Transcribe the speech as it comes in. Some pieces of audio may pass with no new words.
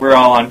We're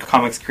all on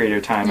comics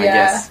creator time, I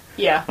guess.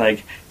 Yeah.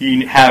 Like,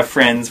 you're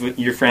friends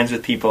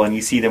with people and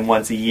you see them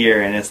once a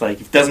year, and it's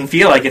like, it doesn't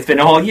feel like it's been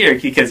a whole year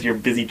because you're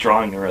busy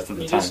drawing the rest of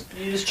the time.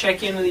 You just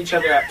check in with each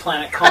other at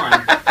Planet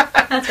Con.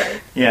 That's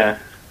right. Yeah.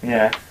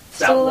 It's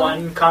that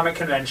one comic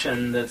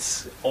convention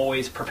that's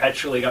always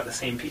perpetually got the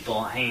same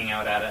people hanging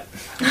out at it.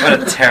 What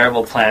a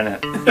terrible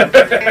planet.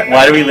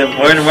 Why do we live...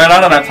 We're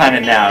not on that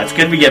planet now. It's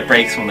good we get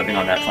breaks from living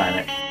on that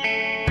planet.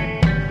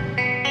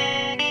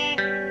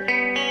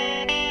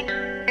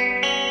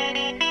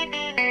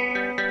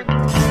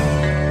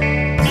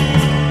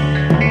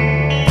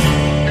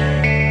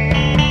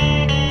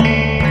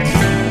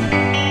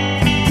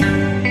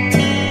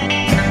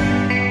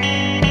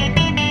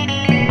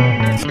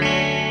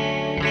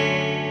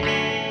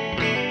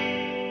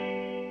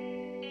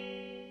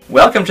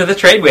 Welcome to the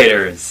Trade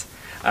Waiters.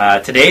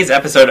 Today's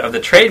episode of the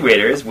Trade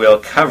Waiters will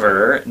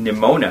cover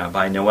Nimona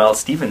by Noelle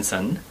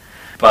Stevenson.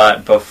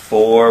 But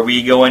before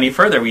we go any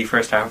further, we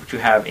first have to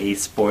have a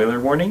spoiler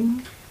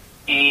warning.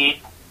 It's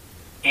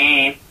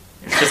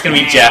just going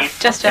to be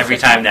Jeff every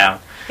time now.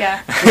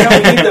 Yeah. We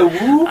don't need the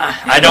woo.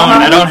 I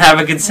don't have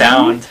a good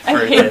sound for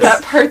I hate this.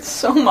 that part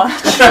so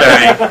much. Sorry.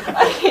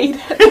 I hate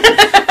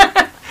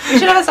it. You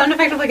should have a sound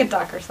effect of like a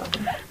duck or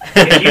something.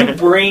 If you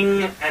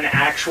bring an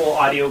actual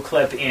audio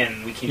clip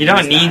in, we can You don't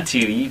use need that. to.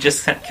 You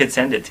just could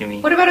send it to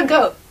me. What about a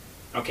goat?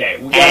 Okay,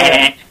 we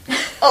got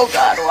Oh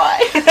god,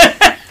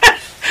 why?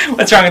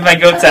 What's wrong with my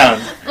goat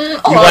sound? You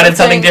wanted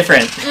something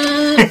different.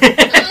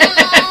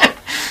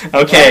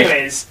 Okay.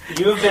 Anyways,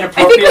 you have been I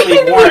appropriately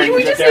think warned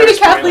we that just there need a are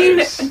Kathleen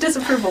spoilers.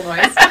 disapproval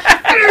noise.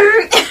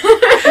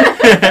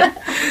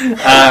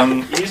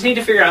 You just need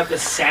to figure out the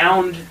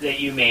sound that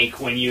you make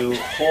when you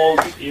hold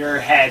your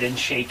head and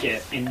shake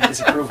it in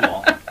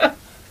disapproval.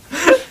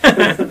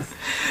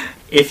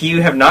 If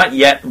you have not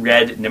yet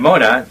read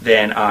Nimona,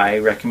 then I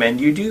recommend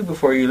you do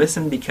before you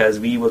listen, because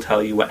we will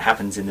tell you what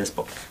happens in this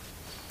book.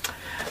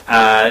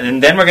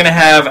 And then we're going to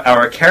have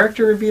our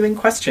character revealing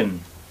question.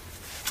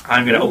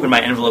 I'm going to open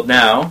my envelope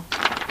now.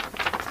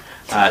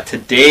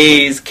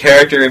 Today's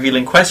character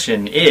revealing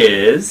question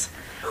is,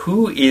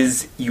 who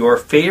is your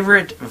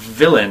favorite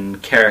villain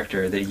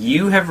character that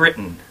you have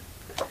written?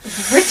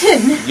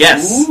 Written?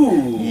 Yes.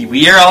 Ooh.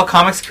 We are all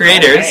comics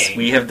creators. Okay.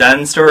 We have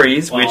done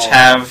stories which Well,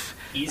 have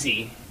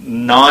Easy.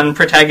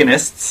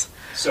 non-protagonists.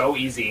 So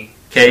easy.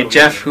 Okay, So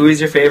Jeff, easy. who is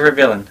your favorite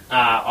villain?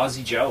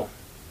 Aussie Joe.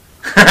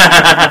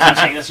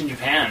 Teaching us in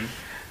Japan.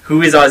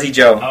 Who is Aussie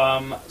Joe?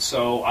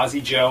 So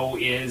Aussie Joe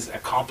is a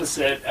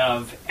composite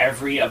of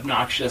every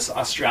obnoxious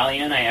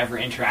Australian I ever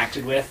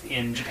interacted with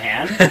in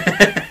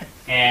Japan.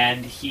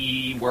 And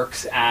he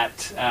works at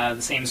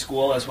the same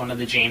school as one of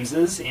the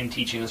Jameses in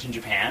Teaching Us in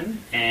Japan.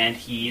 And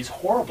he's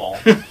horrible.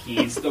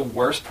 He's the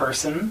worst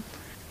person.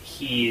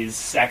 He's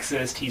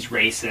sexist. He's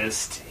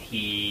racist.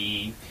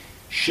 He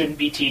shouldn't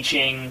be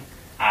teaching.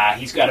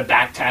 He's got a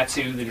back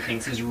tattoo that he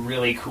thinks is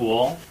really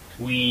cool.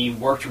 We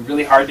worked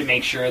really hard to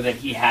make sure that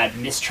he had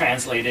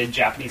mistranslated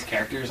Japanese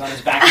characters on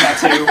his back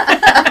tattoo.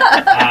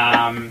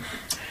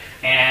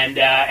 And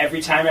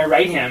every time I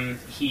write him,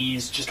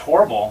 he's just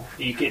horrible.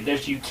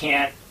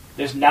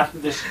 There's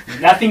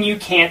nothing you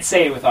can't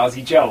say with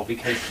Aussie Joe,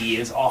 because he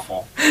is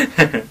awful.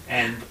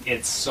 And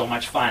it's so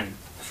much fun.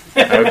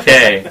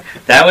 Okay,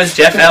 that was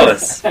Jeff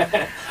Ellis.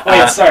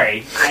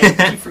 Sorry.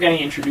 I keep forgetting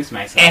to introduce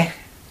myself.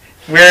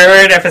 We're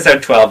at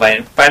episode 12.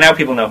 By now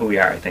people know who we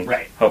are, I think.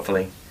 Right.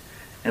 Hopefully.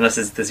 Unless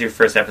this is your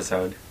first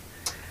episode.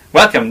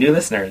 Welcome, new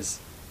listeners.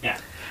 Yeah.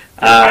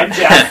 Uh, I'm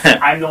Jeff.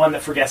 I'm the one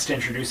that forgets to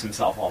introduce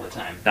himself all the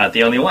time. Not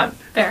the only one.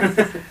 There.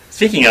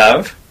 Speaking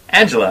of,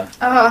 Angela.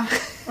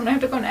 When I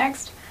have to go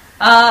next.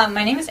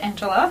 My name is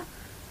Angela.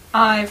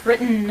 I've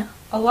written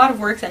a lot of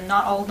works, and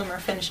not all of them are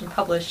finished and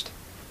published.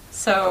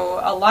 So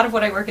a lot of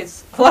what I write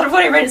is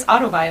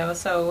autobio.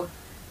 So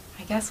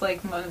I guess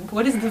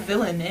what is the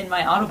villain in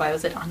my autobio?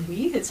 Is it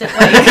ennui? Is it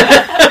like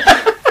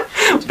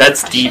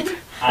That's deep.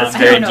 That's I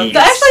very don't know. deep.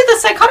 Actually, the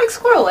psychotic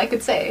squirrel, I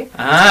could say.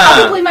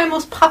 Probably my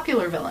most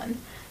popular villain,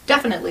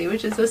 definitely,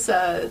 which is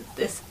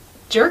this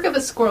jerk of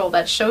a squirrel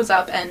that shows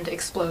up and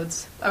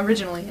explodes.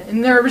 Originally,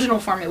 in their original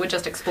form, it would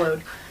just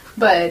explode,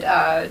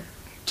 but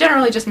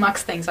generally just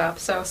mucks things up.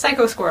 So,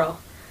 Psycho Squirrel.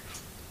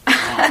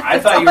 I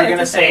thought you were going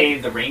to say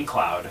the Rain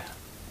Cloud.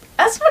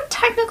 That's not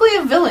technically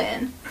a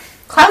villain.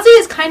 Cloudsy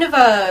is kind of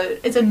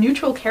a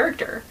neutral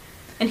character.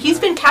 And he's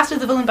been cast as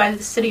the villain by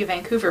the city of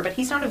Vancouver, but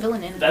he's not a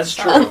villain in That's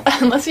himself. true.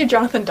 Unless you're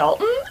Jonathan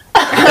Dalton?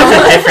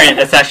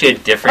 That's actually a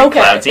different Okay,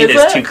 Cloudsy. is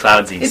There's it? two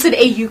Cloudsies. It's an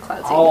AU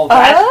Cloudsy. Oh,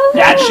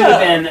 that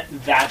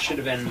should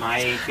have been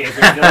my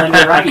favorite villain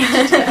to write.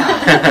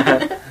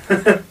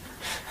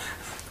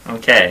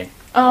 Okay.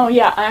 Oh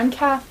yeah, I'm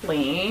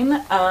Kathleen.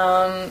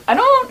 I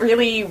don't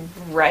really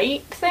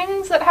write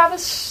things that have a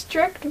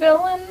strict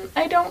villain,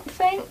 I don't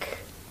think.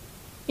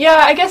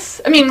 Yeah,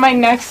 I mean, my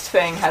next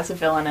thing has a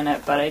villain in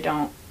it, but I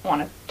don't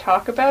want to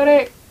talk about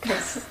it,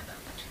 because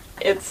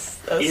it's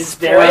a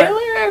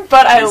spoiler,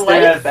 but I like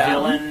them. Is there a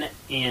villain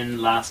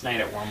in Last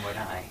Night at Wormwood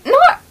High?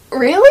 Not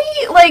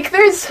really. Like,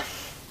 there's...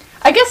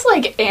 I guess,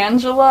 like,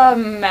 Angela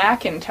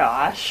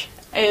McIntosh.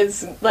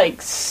 is,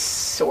 like,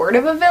 sort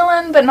of a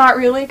villain, but not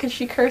really, because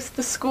she cursed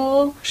the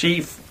school.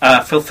 She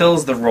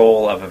fulfills the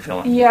role of a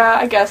villain. Yeah,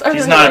 I guess.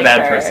 She's not a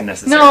bad person,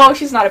 necessarily. No,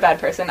 she's not a bad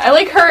person. I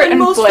like her and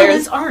most Blair's...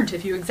 villains aren't,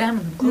 if you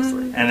examine them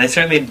closely. And they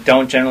certainly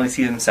don't generally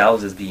see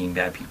themselves as being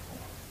bad people,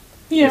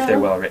 if they're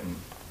well written.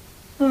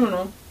 I don't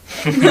know.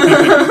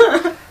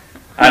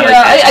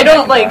 I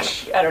don't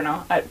McIntosh. like... I don't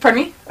know.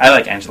 Pardon me? I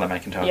like Angela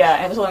McIntosh. Yeah,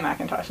 Angela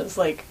McIntosh is,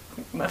 like,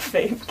 my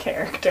fave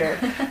character.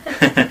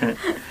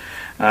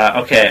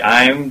 Okay,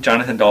 I'm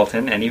Jonathan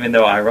Dalton, and even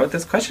though I wrote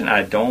this question,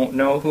 I don't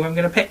know who I'm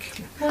going to pick.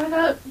 What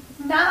about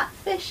Nat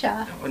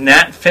Fisher?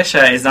 Nat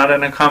Fisher is not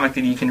in a comic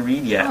that you can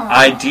read yet. Aww.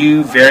 I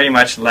do very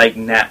much like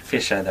Nat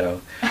Fisher,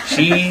 though.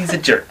 She's a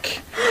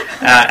jerk.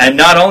 And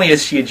not only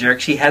is she a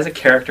jerk, she has a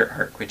character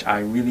arc, which I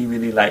really,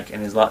 really like,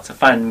 and is lots of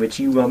fun, which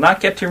you will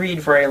not get to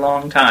read for a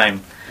long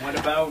time. What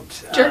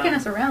about... Jerking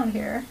us around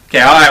here.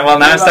 Okay, alright, well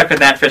now I'm What stuck with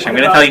Nat Fisher. I'm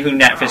what going to about- tell you who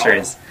Nat Fisher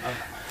is. Okay.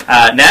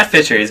 Nat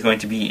Fisher is going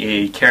to be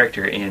a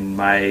character in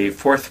my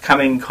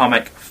forthcoming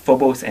comic,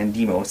 Phobos and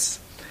Deimos.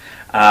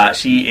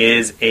 She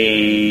is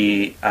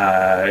a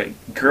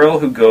girl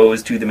who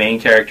goes to the main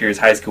character's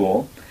high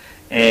school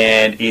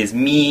and is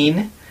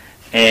mean,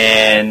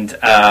 and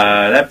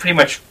that pretty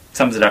much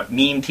sums it up.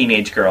 Mean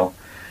teenage girl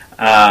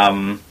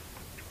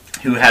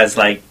who has,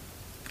 like,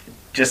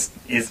 just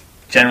is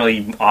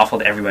generally awful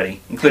to everybody,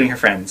 including her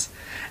friends.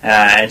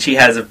 And she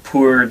has a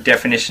poor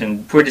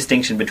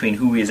distinction between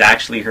who is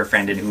actually her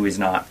friend and who is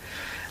not,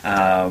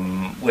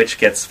 which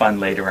gets fun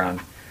later on.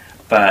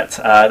 But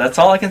that's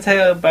all I can say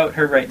about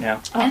her right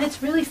now. And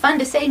it's really fun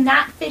to say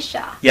Nat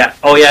Fisher. Yeah.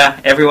 Oh, yeah.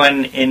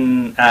 Everyone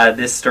in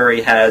this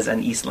story has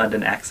an East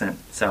London accent,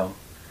 so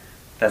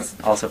that's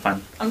also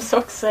fun. I'm so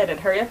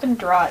excited. Hurry up and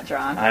draw it,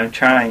 John. I'm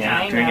trying.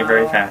 I'm I doing it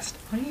very know. fast.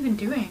 What are you even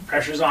doing?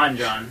 Pressure's on,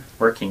 John.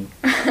 Working.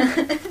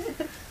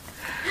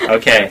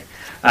 Okay.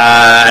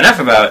 Enough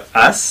about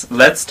us.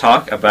 Let's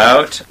talk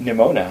about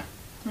Nimona.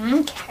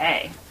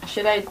 Okay.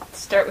 Should I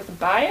start with the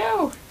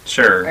bio?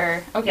 Sure.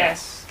 Or, okay.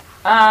 Yes.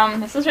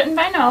 This is written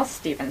by Noelle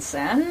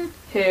Stevenson,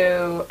 who,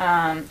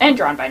 and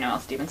drawn by Noelle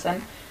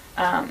Stevenson.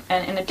 And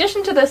in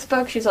addition to this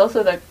book, she's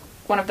also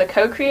one of the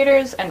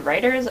co-creators and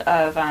writers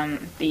of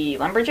the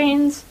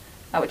Lumberjanes,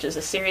 which is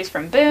a series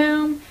from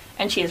Boom.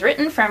 And she has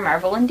written for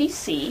Marvel and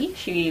DC.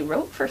 She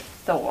wrote for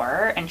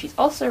Thor, and she's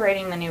also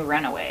writing the new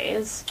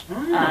Runaways,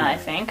 I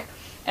think.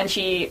 And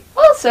she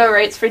also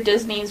writes for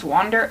Disney's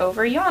Wander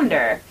Over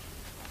Yonder.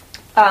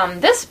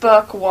 This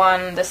book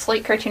won the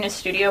Slate Cartoonist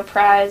Studio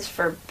Prize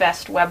for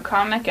Best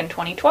Webcomic in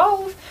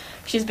 2012.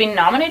 She's been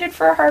nominated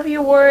for a Harvey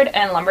Award,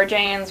 and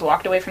Lumberjanes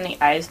walked away from the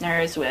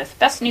Eisners with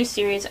Best New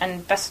Series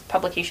and Best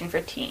Publication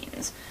for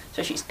Teens.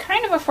 So she's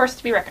kind of a force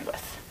to be reckoned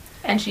with.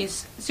 And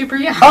she's super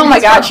young. Oh my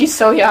as god, well. she's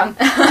so young.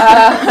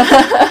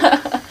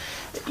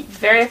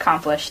 Very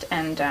accomplished,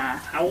 and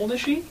How old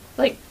is she?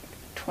 like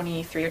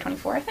 23 or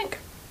 24, I think.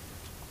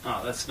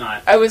 Oh, that's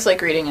not I was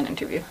like reading an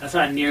interview.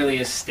 nearly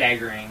as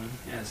staggering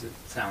as it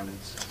sounded.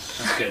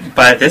 So that's good.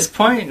 But at this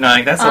point,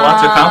 like, that's a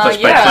lot to accomplish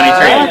by yeah.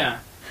 23. Yeah.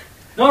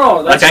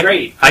 No, that's Like,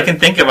 great. I can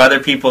think of other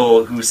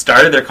people who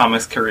started their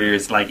comics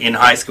careers like in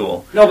high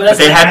school, No, but but that's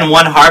they hadn't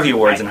won Harvey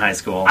Awards in high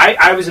school.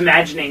 I was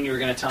imagining you were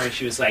going to tell me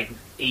she was like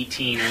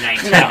 18 or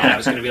 19, and I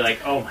was going to be like,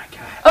 oh my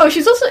god. Oh,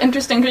 she's also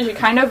interesting because she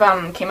kind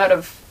of came out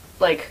of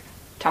like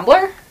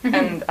Tumblr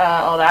and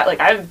all that. Like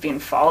I've been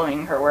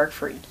following her work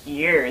for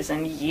years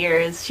and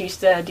years. She used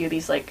to do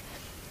these like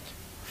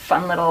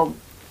fun little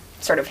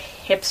sort of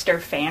hipster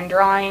fan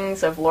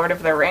drawings of Lord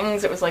of the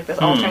Rings. It was like this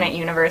alternate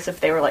universe if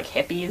they were like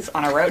hippies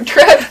on a road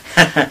trip.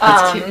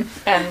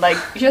 And like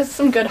she has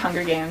some good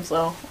Hunger Games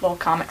little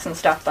comics and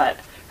stuff. But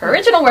her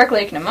original work,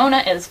 like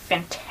Nimona, is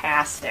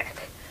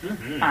fantastic.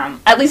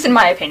 At least in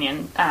my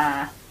opinion.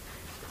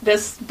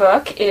 This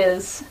book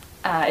is,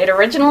 it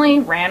originally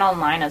ran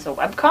online as a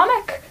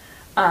webcomic,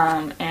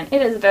 and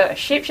it is about a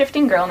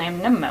shape-shifting girl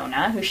named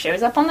Nimona who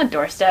shows up on the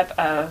doorstep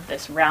of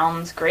this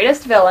realm's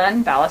greatest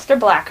villain, Ballister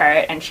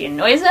Blackheart, and she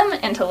annoys him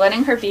into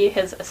letting her be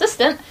his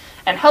assistant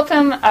and help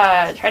him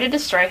try to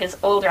destroy his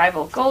old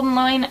rival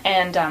Goldenloin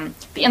and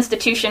the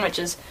Institution, which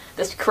is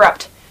this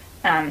corrupt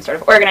sort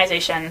of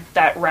organization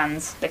that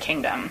runs the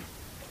kingdom.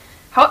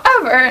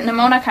 However,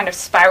 Nimona kind of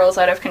spirals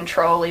out of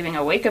control, leaving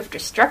a wake of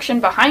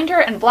destruction behind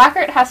her, and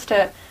Blackheart has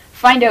to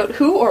find out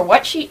who or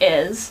what she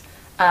is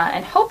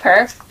and help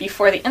her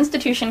before the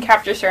Institution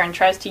captures her and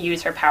tries to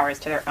use her powers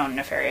to their own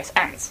nefarious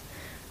ends.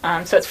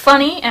 So it's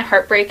funny and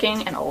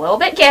heartbreaking and a little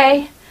bit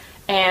gay,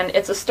 and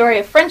it's a story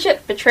of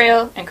friendship,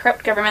 betrayal, and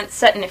corrupt government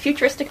set in a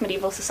futuristic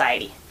medieval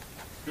society.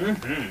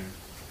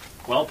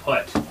 Well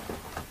put.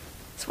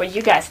 So what do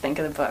you guys think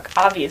of the book?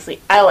 Obviously,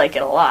 I like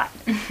it a lot.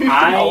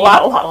 I a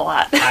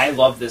lot. I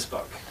love this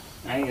book.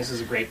 I think this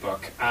is a great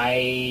book.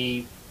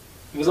 I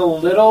was a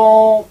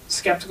little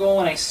skeptical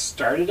when I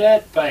started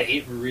it, but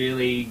it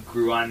really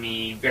grew on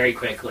me very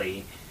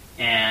quickly.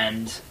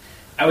 And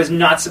I was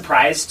not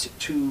surprised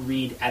to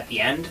read at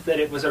the end that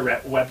it was a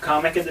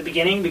webcomic at the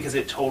beginning, because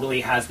it totally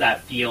has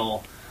that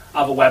feel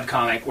of a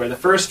webcomic, where the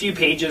first few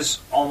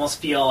pages almost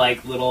feel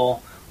like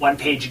little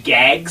one-page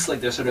gags,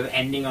 like they're sort of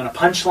ending on a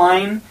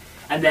punchline,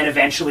 and then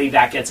eventually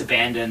that gets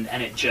abandoned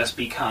and it just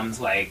becomes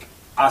like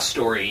a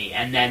story,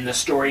 and then the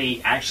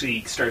story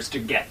actually starts to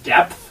get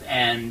depth,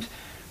 and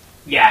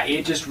yeah,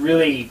 it just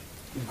really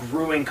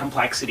grew in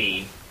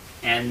complexity,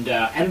 and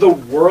the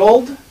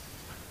world,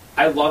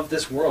 I love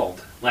this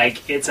world.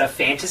 Like, it's a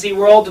fantasy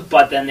world,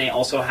 but then they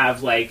also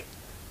have like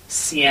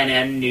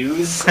CNN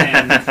News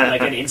and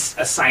like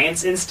a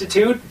science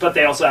institute, but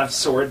they also have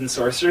sword and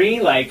sorcery.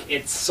 Like,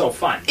 it's so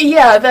fun.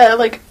 Yeah, the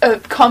like a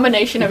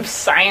combination of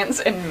science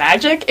and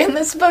magic in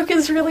this book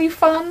is really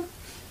fun.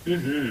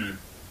 Mm-hmm.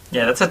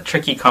 Yeah, that's a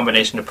tricky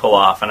combination to pull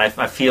off, and I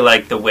feel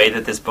like the way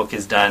that this book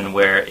is done,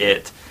 where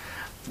it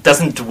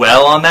doesn't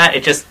dwell on that,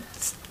 it just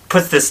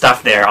puts this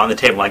stuff there on the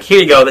table, like,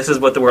 here you go, this is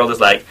what the world is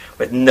like,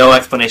 with no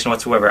explanation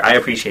whatsoever. I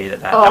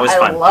appreciated that. Oh, that was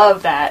fun. I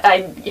love that.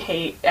 I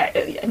hate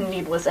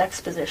needless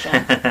exposition.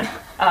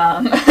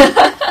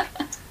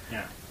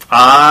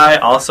 I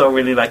also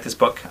really like this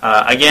book.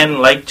 Again,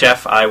 like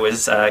Jeff, I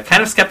was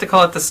kind of skeptical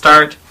at the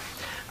start.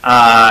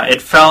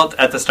 It felt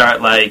at the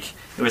start like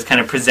it was kind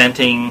of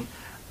presenting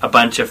a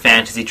bunch of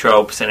fantasy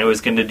tropes, and it was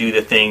going to do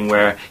the thing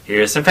where,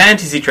 here's some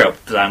fantasy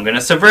tropes, I'm going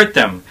to subvert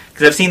them.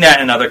 Because I've seen that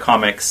in other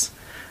comics,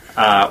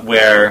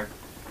 where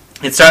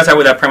it starts out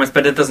with that premise,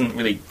 but it doesn't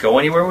really go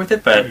anywhere with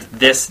it, but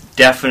this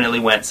definitely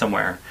went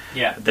somewhere.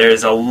 Yeah.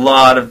 There's a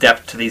lot of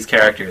depth to these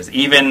characters.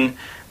 Even,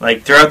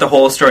 like, throughout the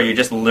whole story, you're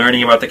just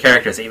learning about the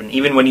characters.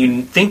 Even when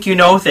you think you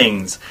know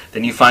things,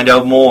 then you find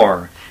out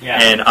more. Yeah.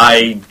 And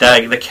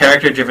the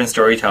character-driven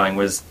storytelling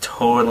was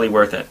totally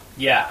worth it.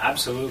 Yeah,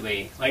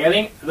 absolutely. Like, I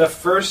think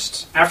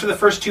after the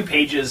first 2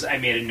 pages, I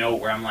made a note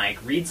where I'm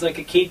like, reads like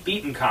a Kate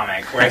Beaton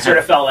comic, where I sort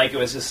of felt like it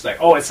was just like,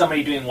 oh, it's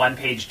somebody doing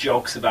one-page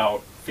jokes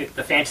about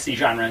the fantasy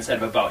genre instead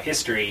of about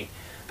history.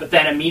 But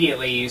then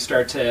immediately it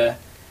starts to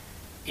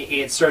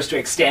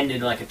extend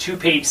into like a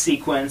 2-page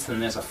sequence,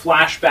 and there's a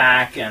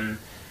flashback, and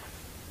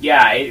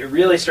yeah, it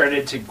really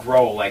started to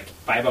grow. Like,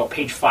 by about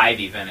page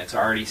 5 even, it's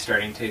already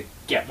starting to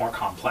get more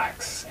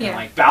complex. And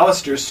like,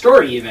 Ballister's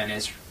story even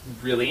is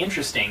really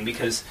interesting,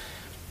 because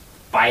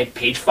by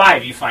page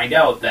 5 you find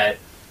out that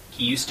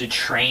he used to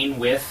train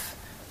with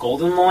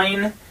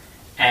Goldenloin,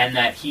 and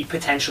that he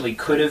potentially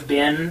could have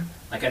been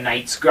like a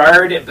knight's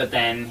guard, but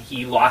then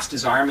he lost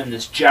his arm in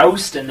this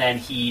joust, and then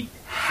he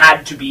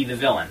had to be the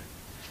villain.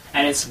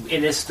 And it's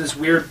in this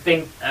weird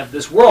thing of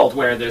this world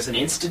where there's an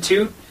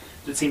institute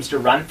that seems to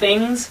run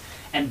things,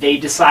 and they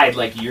decide,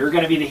 like, you're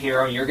going to be the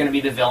hero, and you're going to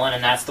be the villain,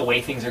 and that's the way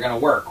things are going to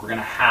work. We're going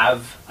to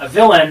have a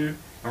villain, and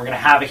we're going to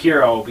have a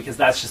hero, because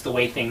that's just the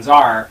way things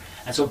are.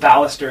 And so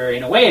Ballister,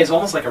 in a way, is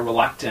almost like a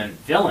reluctant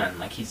villain.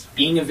 Like, he's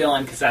being a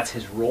villain because that's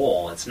his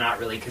role. It's not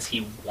really because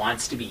he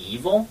wants to be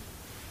evil.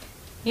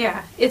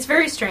 Yeah, it's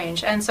very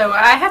strange. And so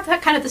I have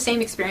that kind of the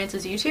same experience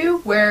as you two,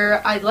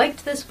 where I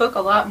liked this book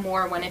a lot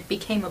more when it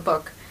became a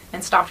book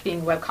and stopped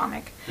being a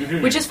webcomic.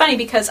 Mm-hmm. Which is funny,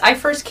 because I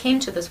first came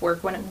to this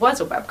work when it was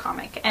a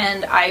webcomic,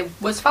 and I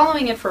was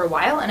following it for a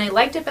while, and I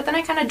liked it, but then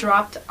I kind of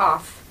dropped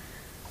off.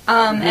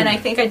 And I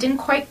think I didn't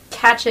quite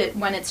catch it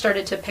when it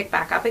started to pick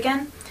back up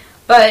again.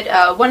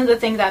 But one of the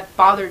things that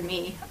bothered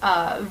me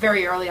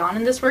very early on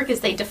in this work is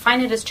they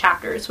define it as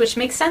chapters, which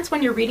makes sense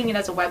when you're reading it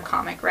as a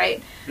webcomic,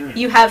 right?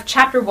 You have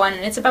chapter 1,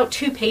 and it's about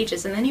 2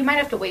 pages, and then you might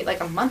have to wait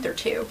like a month or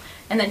 2,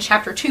 and then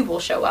chapter 2 will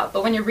show up.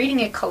 But when you're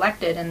reading it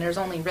collected and there's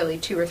only really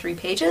 2 or 3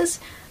 pages,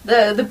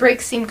 the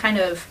breaks seem kind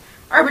of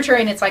arbitrary,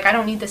 and it's like, I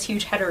don't need this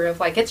huge header of,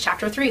 like, it's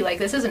chapter 3. Like,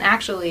 this isn't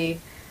actually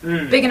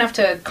big enough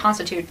to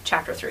constitute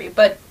chapter 3.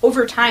 But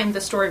over time,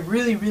 the story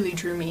really, really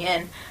drew me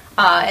in.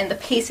 And the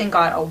pacing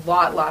got a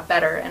lot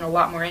better and a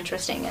lot more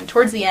interesting. And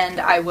towards the end,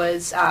 I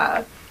was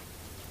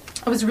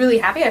really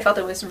happy. I felt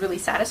it was really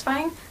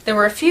satisfying. There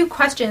were a few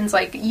questions,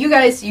 like, you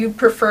guys, you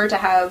prefer to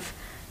have,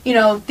 you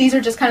know, these are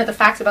just kind of the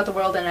facts about the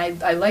world, and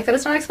I like that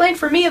it's not explained.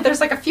 For me,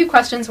 there's like a few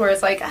questions where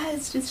it's like,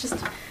 it's just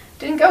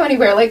didn't go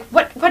anywhere. Like,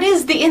 what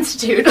is the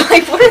Institute?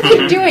 Like, what are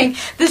they doing?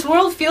 This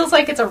world feels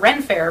like it's a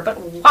Ren Fair, but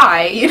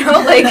why? You know,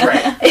 like,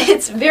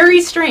 It's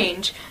very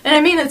strange. And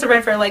I mean, it's a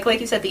Ren Fair, like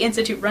you said, the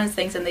Institute runs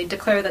things, and they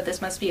declare that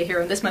this must be a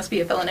hero and this must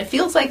be a villain. It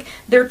feels like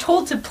they're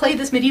told to play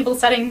this medieval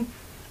setting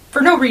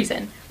for no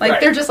reason.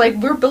 Like, they're just like,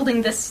 we're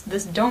building this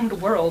domed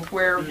world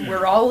where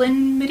we're all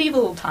in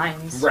medieval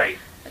times. Right.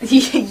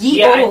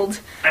 Ye old.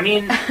 I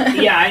mean,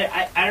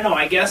 yeah, I don't know.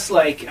 I guess,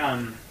 like,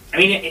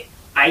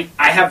 I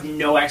have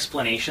no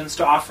explanations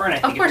to offer, and I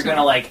think if you're going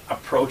to, like,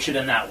 approach it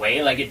in that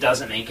way, like, it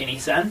doesn't make any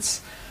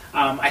sense.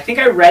 I think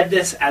I read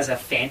this as a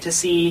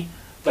fantasy,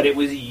 but it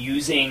was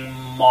using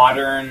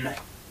modern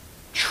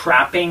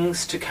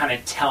trappings to kind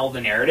of tell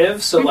the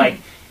narrative. So, like,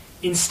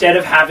 instead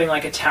of having,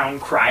 like, a town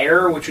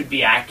crier, which would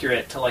be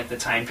accurate to, like, the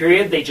time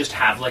period, they just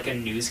have, like, a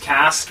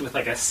newscast with,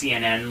 like, a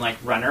CNN, like,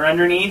 runner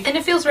underneath. And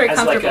it feels very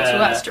comfortable to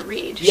us to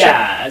read.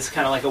 Yeah, as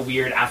kind of like a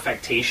weird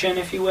affectation,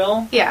 if you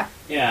will. Yeah.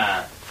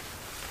 Yeah.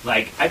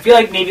 Like, I feel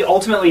like maybe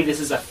ultimately this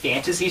is a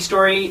fantasy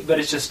story, but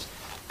it's just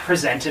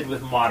presented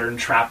with modern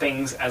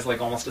trappings as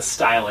like almost a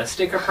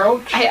stylistic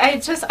approach. I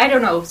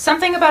don't know.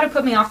 Something about it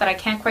put me off that I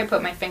can't quite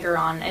put my finger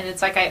on. And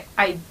it's like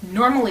I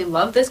normally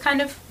love this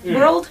kind of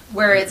world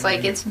where it's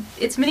like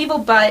it's medieval,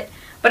 but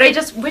I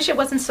just wish it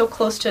wasn't so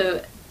close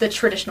to the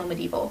traditional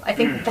medieval. I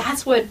think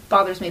that's what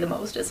bothers me the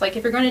most. It's like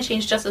if you're going to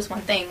change just this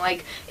one thing,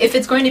 like if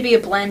it's going to be a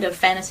blend of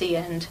fantasy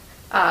and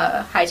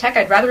high tech,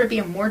 I'd rather it be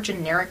a more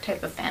generic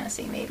type of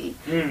fantasy, maybe.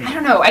 I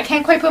don't know. I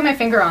can't quite put my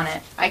finger on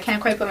it. I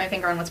can't quite put my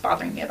finger on what's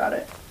bothering me about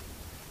it.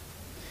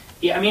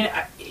 Yeah, I mean,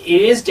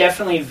 it is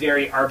definitely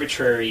very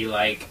arbitrary.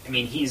 Like, I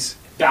mean,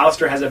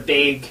 Ballister has a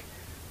big,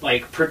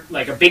 like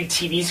a big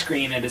TV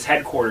screen at his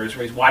headquarters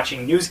where he's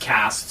watching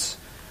newscasts.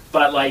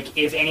 But like,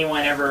 if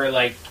anyone ever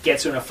like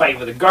gets in a fight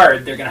with a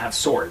guard, they're gonna have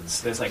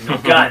swords. There's like no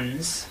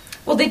guns.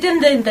 Well, they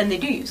didn't. Then they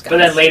do use guns. But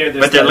then later,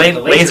 there's they're the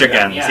laser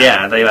guns. gun,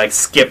 Yeah, they like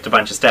skipped a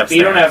bunch of steps. But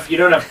you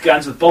don't have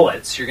guns with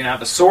bullets. You're gonna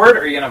have a sword,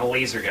 or you're gonna have a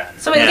laser gun.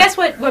 So I guess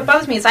what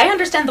bothers me is I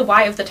understand the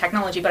why of the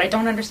technology, but I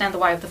don't understand the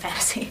why of the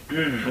fantasy.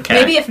 Okay.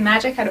 Maybe if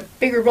magic had a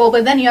bigger role,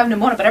 but then you have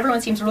Nimona. But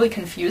everyone seems really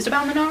confused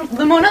about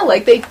Nimona.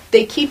 Like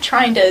they keep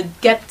trying to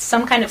get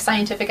some kind of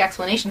scientific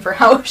explanation for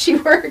how she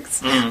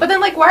works. But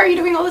then like, why are you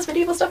doing all this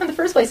medieval stuff in the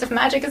first place if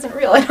magic isn't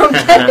real? I don't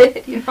get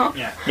it. You know?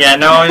 Yeah.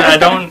 No, I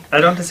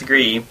don't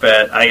disagree.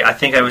 But I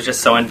think I was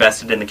just so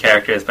invested in the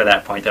characters by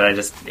that point that I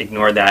just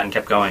ignored that and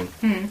kept going.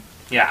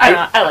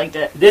 Yeah, I liked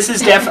it. This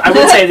is I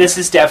would say this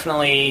is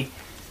definitely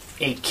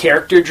a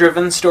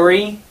character-driven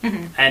story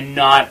and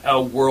not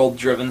a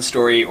world-driven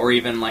story or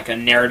even like a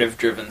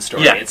narrative-driven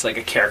story. Yeah. It's like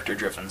a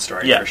character-driven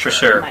story. Yeah, for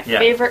sure. My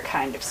favorite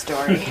kind of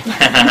story.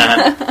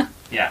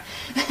 Yeah.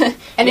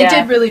 And it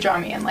did really draw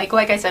me in. Like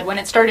I said, when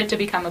it started to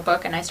become a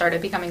book and I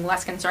started becoming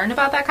less concerned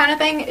about that kind of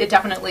thing, it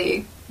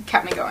definitely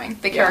kept me going.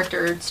 The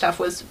character stuff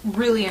was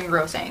really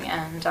engrossing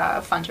and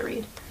fun to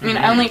read. I mean,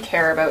 I only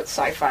care about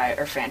sci-fi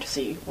or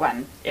fantasy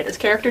when it is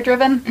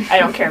character-driven. I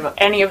don't care about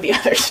any of the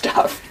other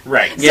stuff.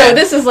 Right. Yeah. So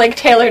this is, like,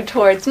 tailored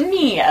towards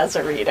me as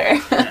a reader.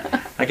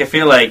 Like, I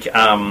feel like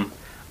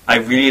I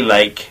really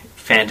like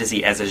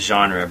fantasy as a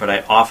genre, but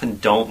I often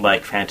don't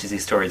like fantasy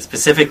stories,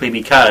 specifically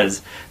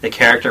because the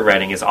character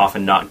writing is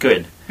often not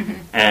good.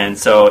 And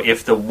so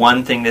if the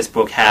one thing this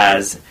book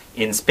has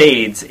in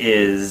spades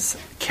is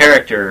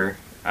character,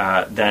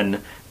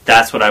 then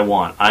that's what I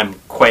want. I'm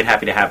quite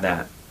happy to have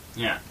that.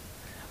 Yeah.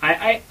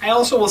 I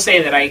also will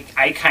say that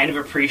I kind of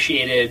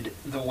appreciated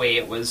the way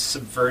it was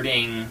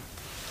subverting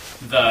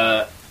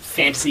the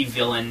fantasy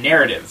villain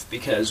narrative,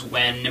 because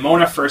when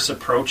Nimona first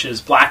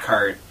approaches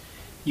Blackheart,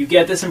 you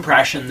get this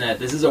impression that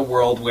this is a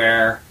world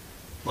where,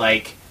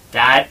 like,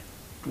 that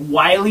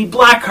wily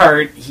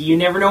Blackheart, you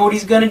never know what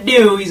he's going to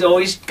do, he's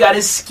always got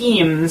his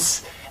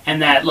schemes,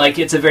 and that, like,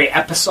 it's a very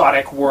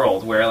episodic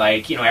world where,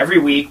 like, you know, every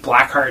week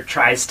Blackheart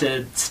tries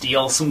to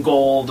steal some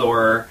gold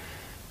or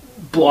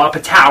blow up a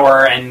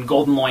tower, and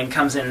Golden Loin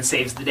comes in and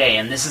saves the day.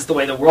 And this is the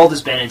way the world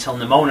has been until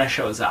Nimona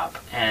shows up.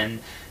 And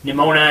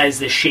Nimona is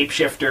this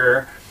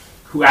shapeshifter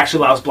who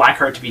actually allows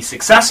Blackheart to be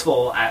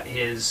successful at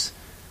his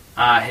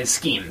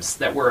schemes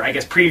that were, I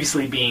guess,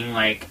 previously being,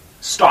 like,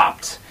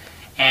 stopped.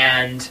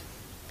 And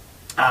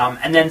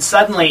then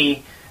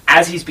suddenly,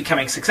 as he's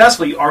becoming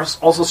successful, you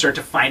also start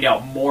to find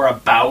out more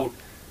about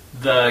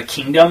the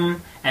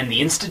kingdom and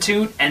the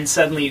Institute, and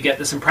suddenly you get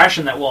this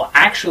impression that, well,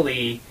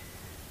 actually,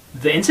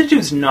 the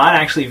Institute's not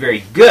actually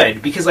very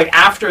good, because, like,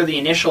 after the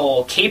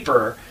initial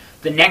caper,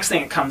 the next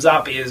thing that comes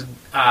up is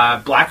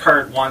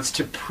Blackheart wants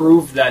to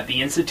prove that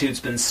the Institute's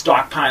been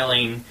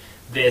stockpiling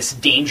this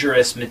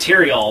dangerous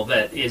material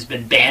that has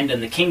been banned in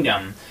the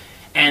kingdom.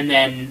 And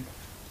then,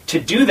 to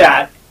do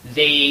that,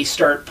 they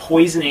start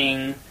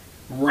poisoning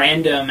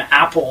random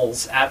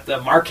apples at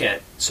the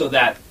market so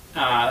that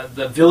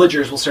the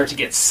villagers will start to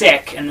get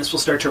sick, and this will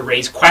start to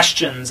raise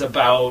questions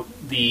about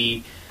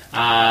the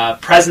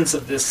presence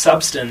of this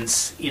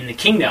substance in the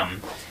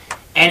kingdom.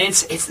 And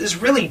it's this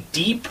really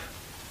deep,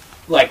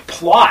 like,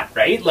 plot,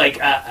 right? Like,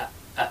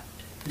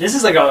 this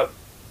is like a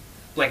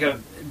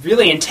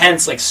really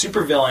intense, like,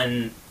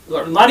 supervillain,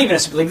 or not even a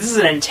super, like, this is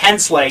an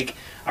intense, like,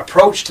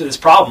 approach to this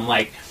problem.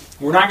 Like,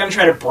 we're not going to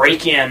try to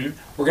break in,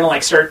 we're going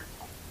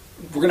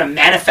to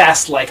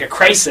manifest, like, a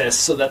crisis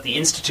so that the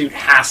Institute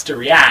has to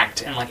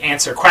react and, like,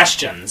 answer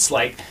questions.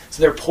 Like,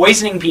 so they're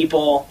poisoning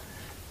people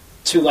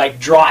to, like,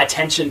 draw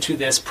attention to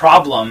this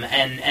problem,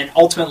 and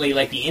ultimately,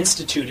 like, the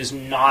Institute is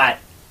not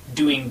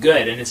doing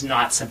good and is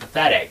not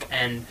sympathetic.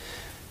 And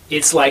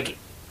it's like,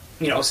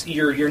 you know,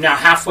 you're now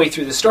halfway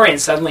through the story,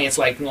 and suddenly it's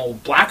like, well,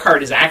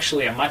 Blackheart is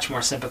actually a much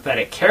more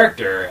sympathetic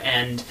character.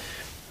 And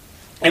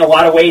in a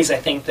lot of ways, I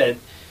think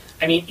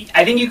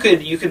you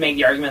could make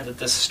the argument that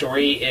this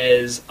story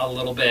is a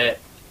little bit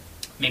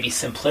maybe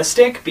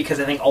simplistic, because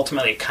I think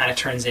ultimately it kind of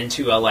turns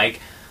into a, like,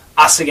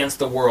 us against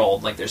the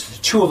world. Like, there's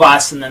the two of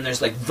us, and then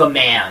there's, like, the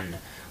man.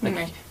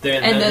 Like,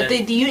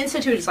 the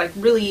Institute is, like,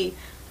 really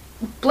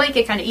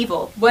blanket kind of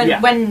evil.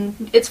 When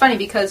it's funny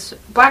because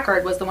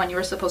Blackheart was the one you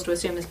were supposed to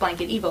assume is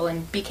blanket evil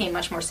and became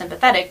much more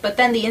sympathetic, but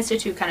then the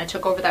Institute kind of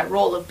took over that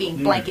role of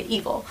being blanket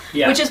evil,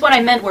 which is what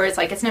I meant where it's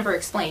like it's never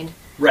explained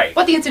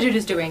what the Institute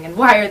is doing and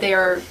why they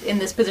are in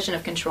this position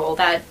of control.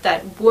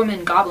 That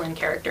woman goblin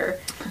character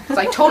is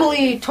like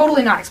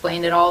totally not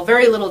explained at all.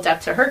 Very little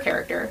depth to her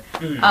character,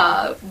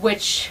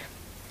 which...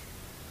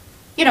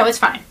 it's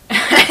fine.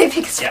 I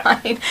think it's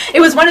fine. It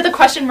was one of the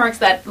question marks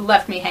that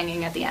left me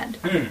hanging at the end.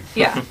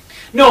 Yeah.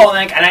 No,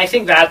 and I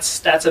think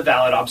that's a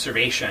valid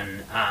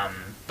observation.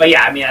 But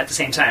yeah, I mean, at the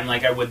same time,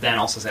 like, I would then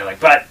also say, like,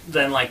 but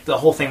then, like, the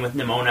whole thing with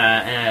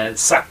Nimona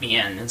sucked me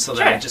in, and so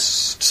then I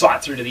just saw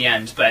it through to the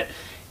end. But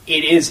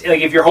it is,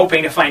 like, if you're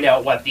hoping to find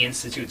out what the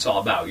Institute's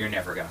all about, you're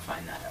never going to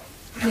find that out.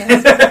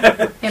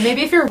 Yeah,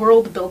 maybe if you're a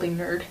world-building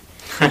nerd,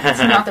 it's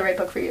not the right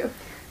book for you.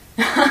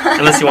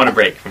 Unless you want to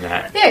break from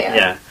that.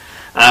 Yeah.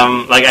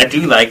 I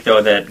do like,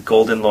 though, that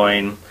Golden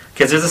Loin...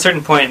 Because there's a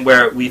certain point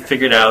where we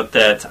figured out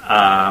that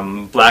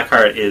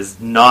Blackheart is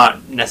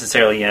not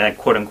necessarily a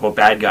quote-unquote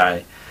bad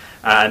guy,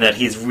 and that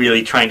he's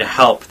really trying to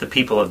help the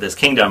people of this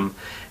kingdom.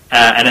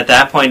 And at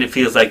that point, it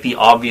feels like the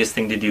obvious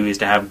thing to do is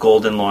to have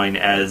Golden Loin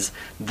as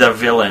the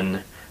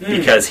villain,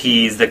 because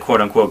he's the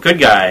quote-unquote good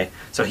guy,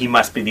 so he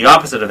must be the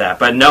opposite of that.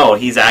 But no,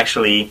 he's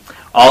actually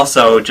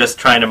also just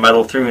trying to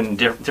muddle through in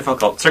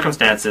difficult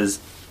circumstances,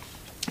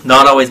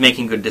 not always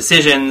making good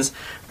decisions,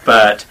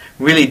 but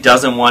really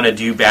doesn't want to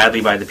do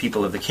badly by the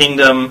people of the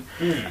kingdom.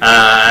 And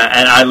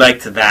I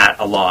liked that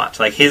a lot.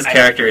 Like, his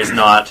character is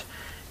not...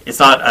 It's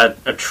not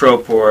a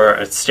trope or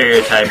a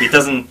stereotype. It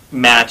doesn't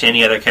match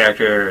any other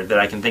character that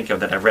I can think of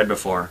that I've read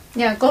before.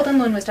 Yeah, Golden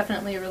Loin was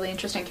definitely a really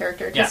interesting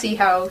character to see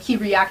how he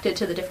reacted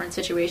to the different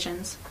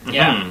situations.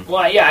 Yeah.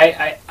 Well,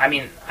 yeah, I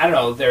mean, I don't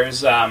know,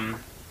 there's a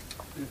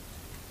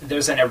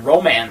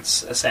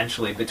romance,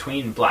 essentially,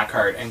 between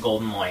Blackheart and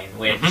Golden Loin,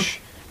 which...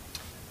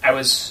 I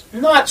was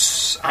not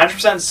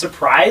 100%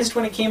 surprised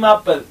when it came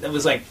up, but it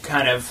was like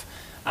kind of,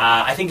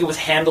 I think it was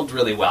handled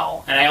really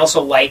well. And I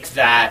also like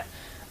that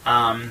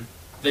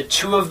the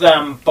two of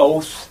them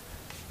both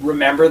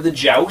remember the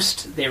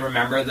joust. They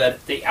remember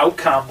that the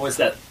outcome was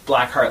that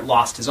Blackheart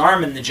lost his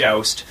arm in the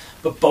joust,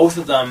 but both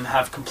of them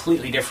have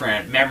completely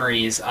different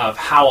memories of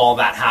how all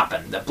that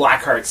happened. That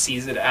Blackheart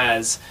sees it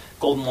as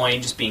Golden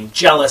Loin just being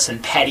jealous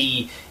and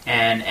petty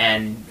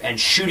and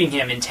shooting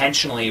him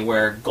intentionally,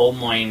 where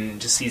Golden Loin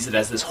just sees it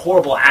as this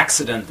horrible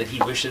accident that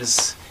he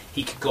wishes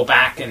he could go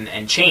back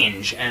and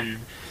change. And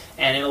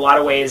in a lot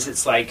of ways,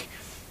 it's like,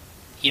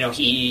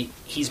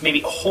 he's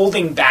maybe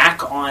holding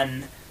back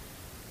on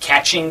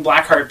catching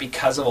Blackheart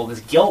because of all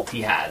this guilt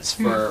he has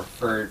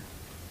for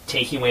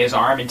taking away his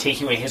arm and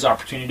taking away his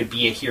opportunity to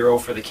be a hero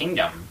for the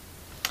kingdom.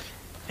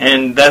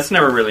 And that's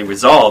never really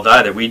resolved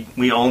either.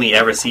 We only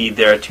ever see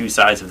there are two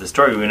sides of the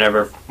story. We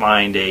never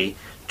find a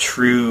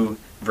true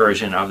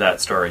version of that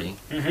story.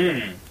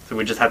 So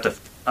we just have to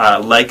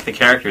like the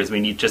characters.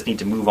 We just need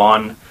to move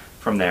on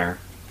from there.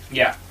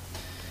 Yeah.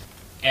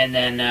 And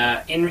then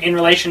in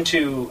relation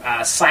to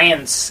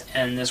science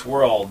and this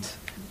world,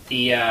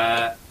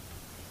 the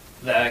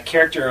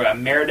character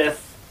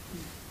Meredith...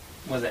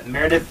 Was it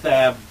Meredith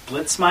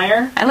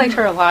Blitzmeyer? I liked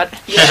her a lot.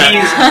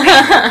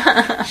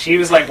 She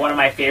was like one of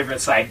my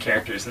favorite side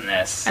characters in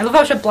this. I love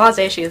how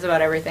blasé she is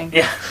about everything.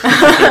 Yeah.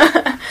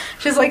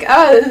 She's like,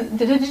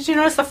 did you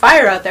notice the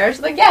fire out there?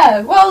 She's like,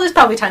 yeah, well, it's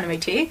probably time to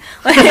make tea.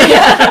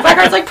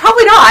 Blackheart's like,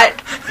 probably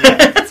not.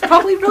 It's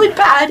probably really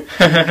bad.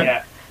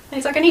 Yeah. And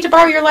he's like, I need to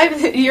borrow your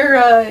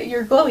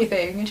glowy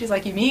thing. And she's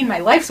like, you mean my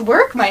life's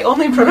work? My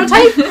only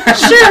prototype?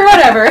 Sure,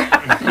 whatever.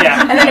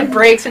 Yeah. And then it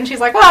breaks, and she's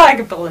like, well, I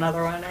could build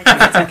another one. I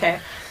guess it's okay.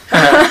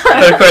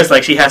 But of course,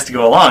 like, she has to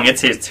go along.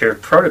 It's her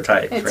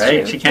prototype, it's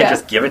right? True. She can't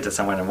just give it to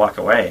someone and walk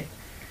away.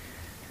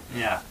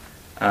 Yeah.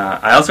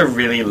 I also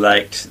really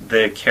liked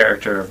the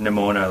character of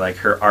Nimona, like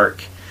her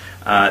arc.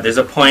 There's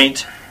a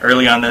point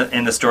early on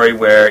in the story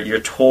where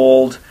you're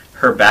told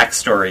her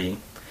backstory.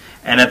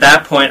 And at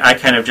that point, I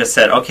kind of just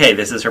said, okay,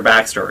 this is her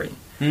backstory.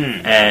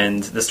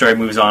 And the story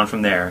moves on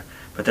from there.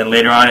 But then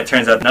later on, it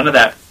turns out none of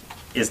that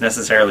is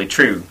necessarily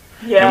true.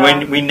 Yeah. And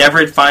when we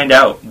never find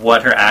out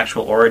what her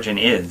actual origin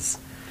is.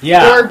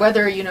 Yeah. Or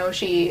whether,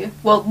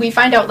 we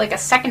find out like a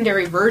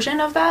secondary version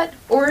of that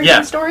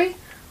origin story,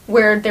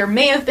 where there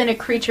may have been a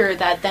creature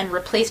that then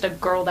replaced a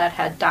girl that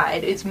had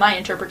died. It's my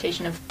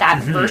interpretation of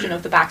that version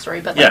of the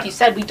backstory. But like you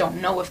said, we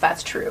don't know if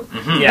that's true.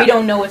 We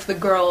don't know if the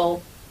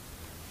girl,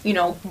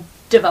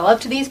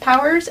 developed these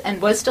powers and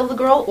was still the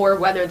girl, or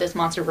whether this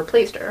monster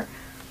replaced her,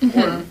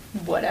 or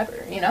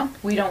whatever,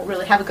 We don't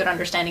really have a good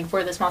understanding of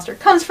where this monster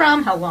comes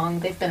from, how long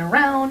they've been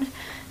around,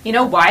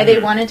 why they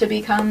wanted to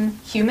become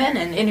human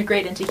and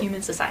integrate into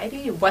human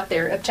society, what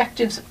their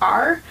objectives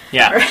are,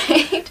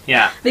 right?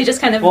 Yeah. They just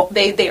kind of,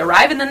 they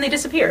arrive and then they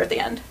disappear at the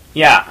end.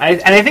 Yeah,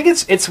 I think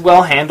it's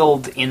well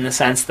handled in the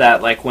sense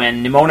that, like,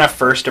 when Nimona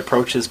first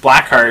approaches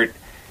Blackheart,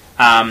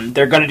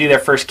 they're going to do their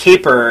first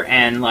caper,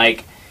 and,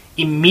 like,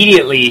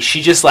 immediately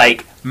she just,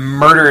 like,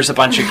 murders a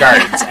bunch of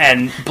guards,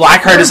 and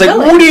Blackheart is like,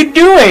 "What are you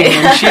doing?"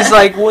 And she's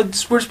like,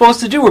 "What's we're supposed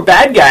to do? We're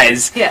bad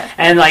guys." Yeah.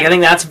 And like I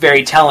think that's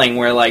very telling,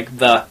 where like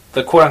the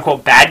quote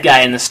unquote bad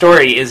guy in the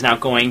story is now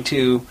going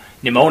to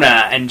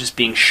Nimona and just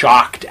being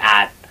shocked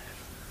at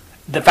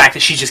the fact that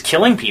she's just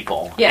killing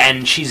people, Yeah.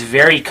 and she's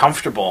very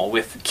comfortable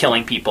with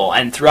killing people.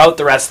 And throughout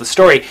the rest of the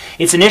story,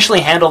 it's initially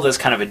handled as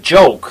kind of a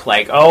joke,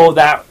 like, "Oh,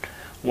 that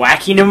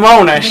wacky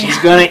Nimona, she's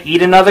going to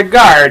eat another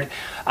guard."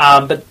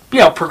 But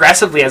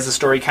progressively, as the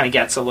story kind of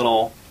gets a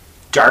little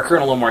darker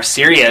and a little more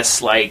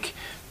serious, like,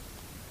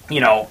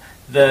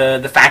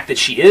 the fact that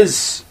she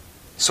is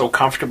so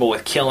comfortable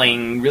with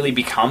killing really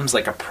becomes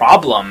like a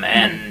problem,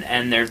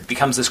 and there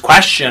becomes this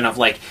question of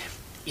like,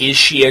 is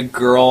she a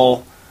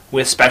girl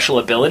with special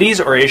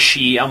abilities, or is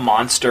she a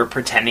monster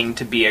pretending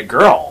to be a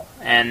girl?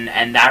 And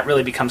that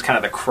really becomes kind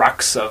of the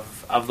crux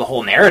of the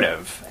whole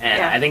narrative. And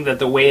Yeah. I think that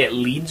the way it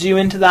leads you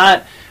into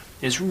that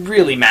is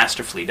really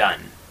masterfully done.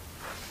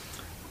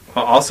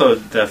 Well, also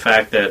the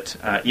fact that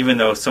even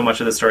though so much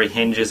of the story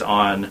hinges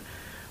on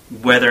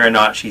whether or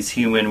not she's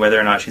human, whether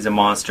or not she's a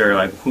monster,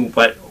 like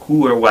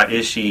who or what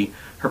is she,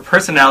 her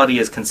personality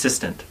is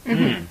consistent.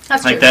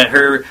 That's Like true.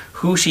 that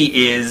who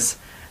she is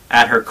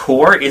at her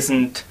core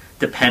isn't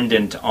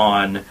dependent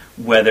on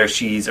whether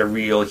she's a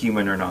real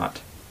human or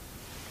not.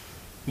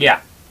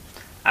 Yeah,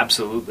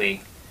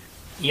 absolutely.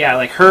 Yeah,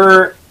 like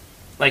her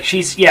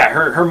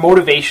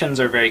motivations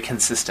are very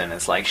consistent.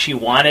 It's like she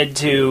wanted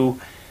to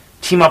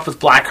team up with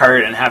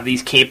Blackheart and have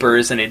these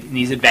capers and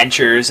these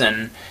adventures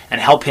and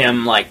help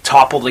him like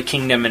topple the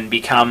kingdom and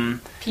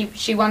become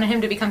She wanted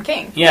him to become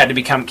king, to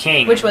become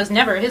king, which was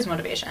never his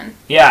motivation.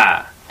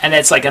 Yeah, and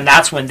it's like, and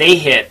that's when they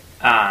hit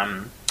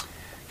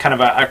kind of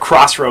a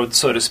crossroads,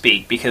 so to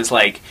speak, because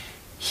like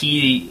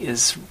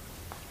she's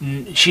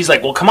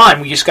like, "Well, come on,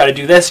 we just got to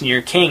do this, and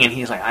you're king," and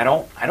he's like, "I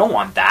don't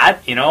want that,"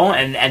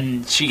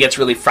 and she gets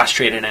really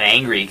frustrated and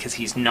angry because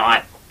he's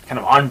not kind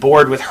of on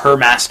board with her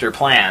master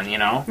plan,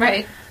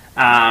 Right.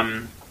 I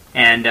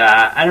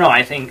don't know.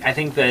 I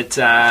think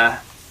that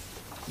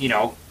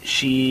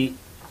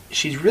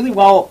she's really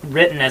well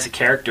written as a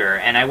character,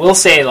 and I will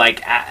say,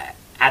 like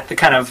at the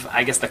kind of,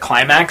 I guess, the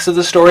climax of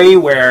the story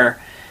where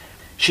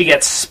she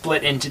gets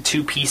split into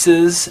two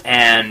pieces,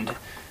 and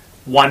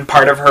one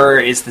part of her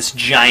is this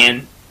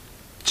giant,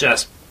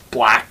 just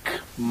black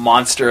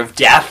monster of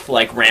death,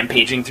 like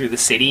rampaging through the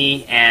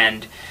city,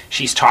 and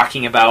she's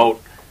talking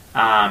about,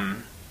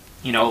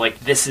 like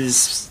this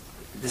is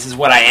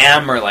what I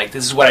am, or like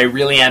this is what I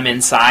really am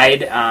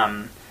inside.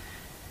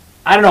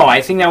 I don't know.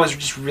 I think that was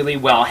just really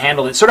well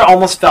handled. It sort of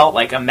almost felt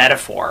like a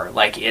metaphor.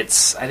 Like I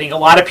think a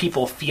lot of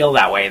people feel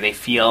that way. They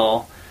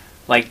feel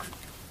like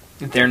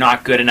they're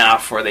not good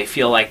enough, or they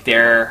feel like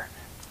they're,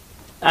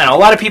 I don't know,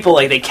 a lot of people,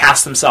 like, they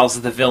cast themselves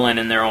as the villain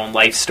in their own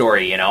life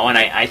story, and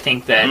I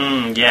think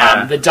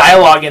that the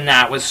dialogue in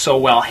that was so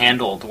well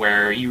handled,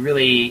 where you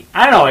really,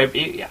 I don't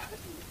know,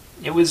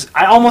 it was,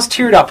 I almost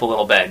teared up a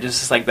little bit,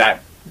 just like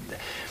that,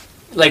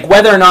 like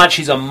whether or not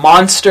she's a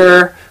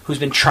monster who's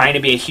been trying to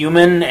be a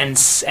human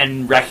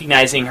and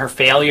recognizing her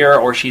failure,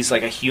 or she's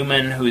like a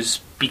human who's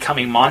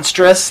becoming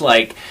monstrous,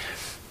 like,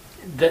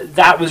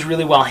 that was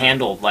really well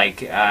handled.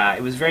 Like,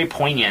 it was very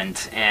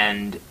poignant,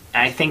 and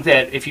I think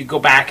that if you go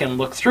back and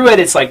look through it,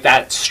 it's like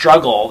that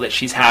struggle that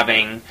she's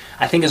having,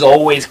 I think, is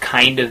always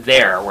kind of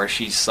there, where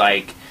she's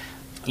like,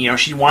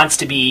 she wants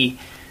to be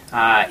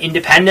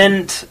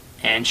independent,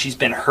 and she's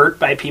been hurt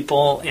by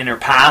people in her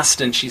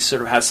past, and she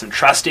sort of has some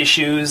trust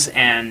issues,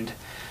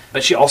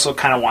 but she also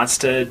kind of wants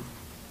to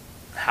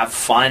have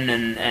fun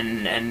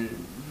and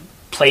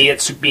play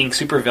it being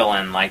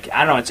supervillain. Like,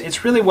 I don't know,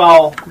 it's really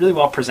well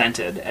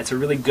presented. It's a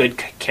really good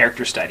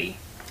character study.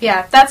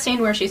 Yeah, that scene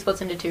where she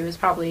splits into two is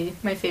probably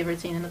my favorite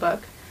scene in the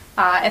book.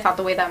 I thought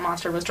the way that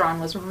monster was drawn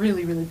was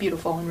really, really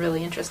beautiful and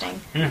really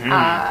interesting.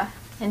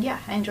 Mm-hmm. And yeah,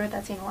 I enjoyed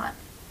that scene a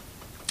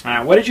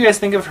lot. What did you guys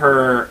think of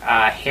her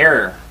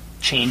hair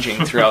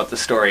changing throughout the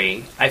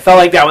story? I felt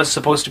like that was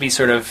supposed to be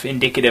sort of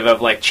indicative of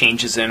like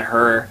changes in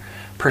her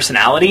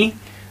personality.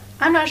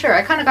 I'm not sure.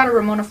 I kind of got a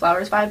Ramona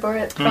Flowers vibe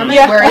from it,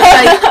 Yeah. where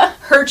it's like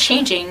her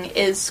changing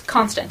is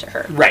constant to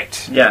her.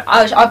 Right. Yeah.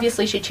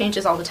 Obviously, she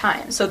changes all the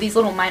time, so these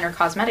little minor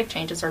cosmetic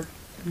changes are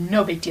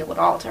no big deal at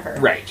all to her.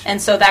 Right.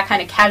 And so that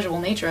kind of casual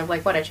nature of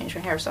like, what, I changed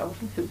my hair, so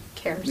who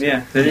cares?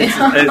 Yeah.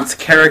 It's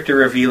character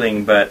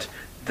revealing, but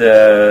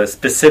the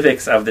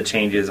specifics of the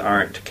changes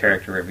aren't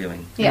character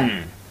revealing.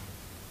 Yeah.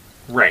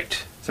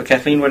 Right. So,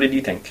 Kathleen, what did you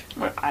think?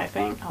 What I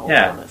think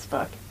Yeah. of this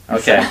book.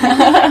 Okay.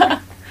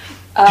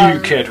 Do you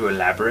care to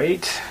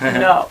elaborate?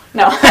 No.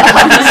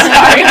 I'm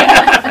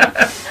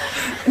sorry.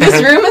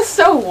 This room is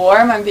so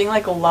warm. I'm being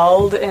like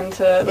lulled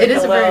into like, It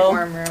is a very little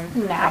warm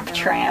room. nap Right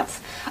now. trance.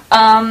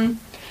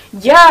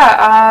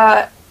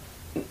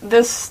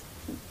 This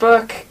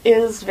book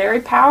is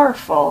very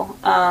powerful.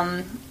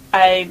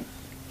 I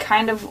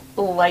kind of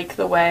like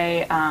the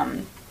way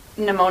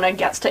Nimona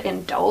gets to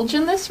indulge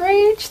in this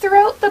rage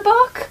throughout the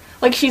book.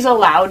 Like, she's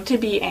allowed to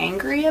be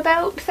angry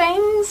about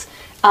things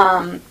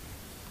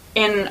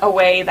in a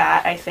way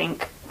that I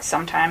think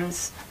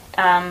sometimes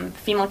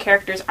female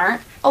characters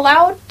aren't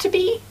allowed to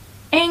be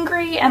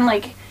angry, and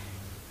like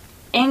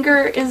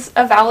anger is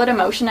a valid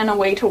emotion and a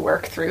way to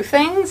work through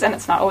things, and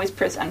it's not always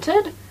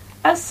presented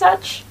as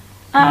such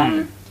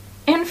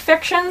in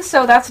fiction.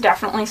 So that's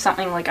definitely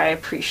something like I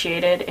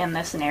appreciated in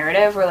this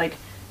narrative, where like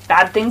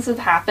bad things have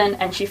happened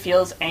and she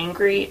feels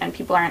angry and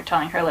people aren't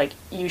telling her like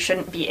you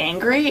shouldn't be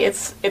angry.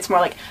 It's more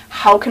like,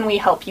 how can we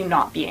help you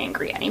not be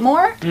angry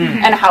anymore,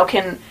 and how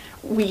can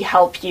we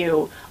help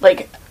you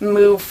like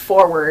move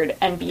forward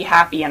and be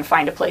happy and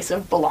find a place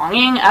of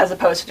belonging, as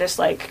opposed to just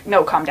like,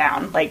 no, calm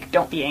down, like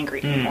don't be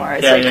angry anymore.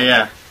 It's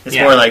It's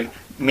more like,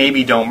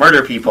 maybe don't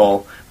murder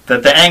people.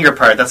 The anger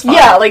part, that's fine.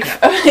 Yeah, like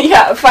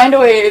find a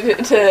way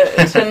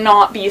to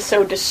not be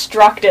so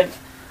destructive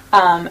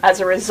as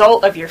a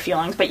result of your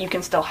feelings, but you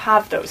can still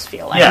have those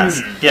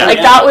feelings.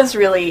 That was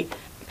really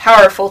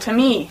powerful to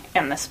me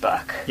in this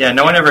book. Yeah,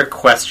 no one ever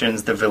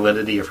questions the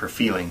validity of her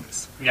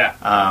feelings. Yeah.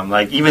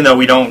 Like, even though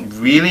we don't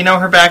really know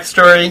her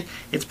backstory,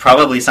 it's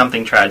probably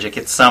something tragic.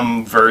 It's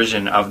some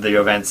version of the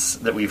events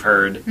that we've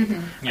heard.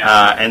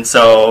 And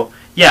so,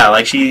 yeah,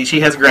 like, she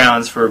has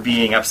grounds for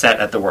being upset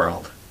at the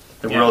world.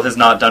 The world has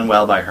not done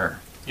well by her.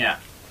 Yeah.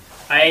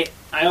 I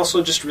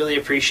also just really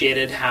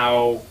appreciated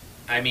how,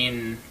 I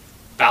mean,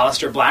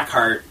 Ballister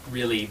Blackheart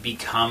really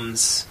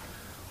becomes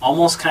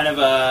almost kind of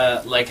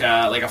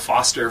a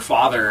foster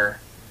father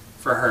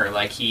for her.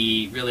 Like,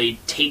 he really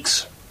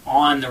takes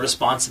on the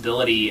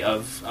responsibility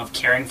of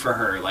caring for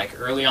her. Like,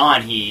 early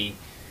on,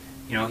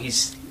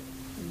 he's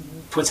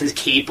puts his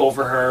cape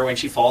over her when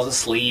she falls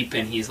asleep,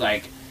 and he's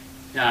like,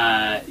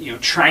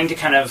 trying to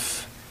kind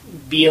of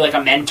be like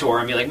a mentor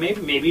and be like,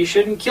 maybe you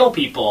shouldn't kill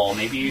people.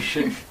 Maybe you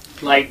should,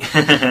 like,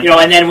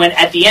 And then when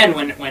at the end,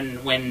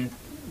 when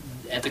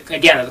at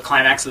the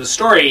climax of the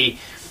story,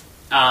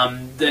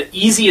 the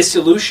easiest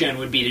solution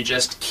would be to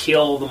just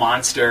kill the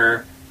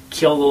monster,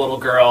 kill the little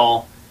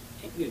girl,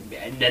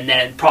 and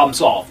then problem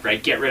solved,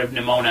 right? Get rid of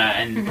Nimona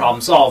and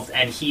problem solved.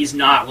 And he's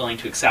not willing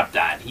to accept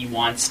that. He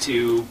wants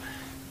to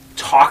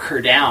talk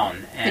her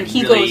down and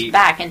he really goes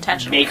back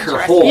intentionally, make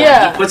her whole.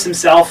 Yeah. He puts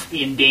himself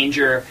in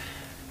danger.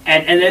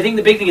 And I think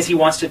the big thing is he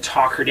wants to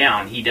talk her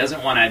down. He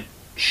doesn't want to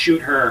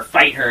shoot her or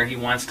fight her. He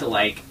wants to,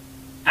 like,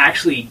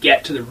 actually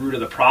get to the root of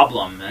the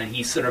problem. And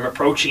he's sort of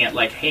approaching it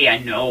like, hey, I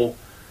know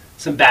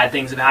some bad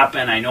things have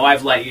happened. I know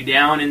I've let you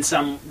down in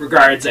some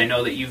regards. I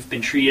know that you've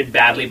been treated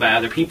badly by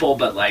other people,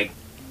 but, like,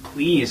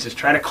 please just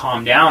try to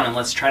calm down and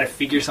let's try to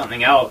figure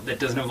something out that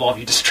doesn't involve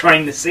you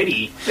destroying the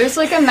city. There's,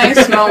 like, a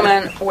nice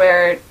moment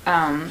where,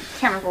 can't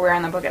remember where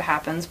in the book it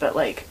happens, but,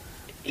 like,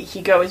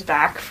 he goes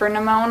back for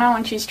Nimona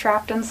when she's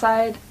trapped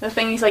inside the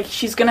thing. He's like,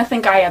 she's gonna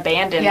think I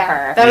abandoned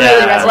her. That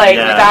really resonated. Like,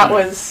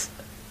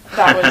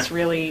 that was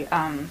really,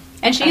 and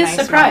she is nice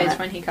surprised moment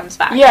when he comes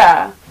back.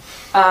 Yeah.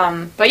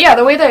 But yeah,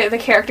 the way the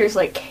characters,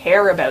 like,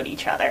 care about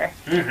each other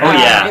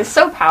is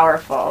so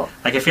powerful.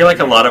 Like, I feel like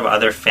a lot of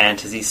other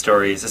fantasy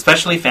stories,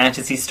 especially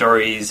fantasy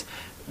stories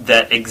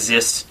that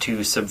exist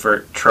to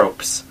subvert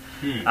tropes,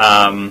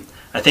 I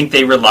think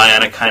they rely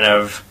on a kind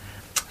of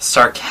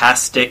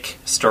sarcastic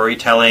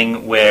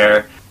storytelling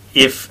where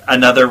if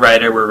another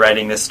writer were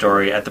writing this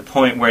story at the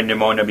point where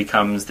Nimona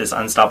becomes this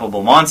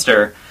unstoppable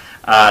monster,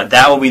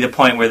 that will be the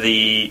point where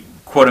the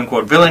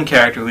quote-unquote villain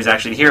character who's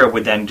actually the hero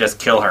would then just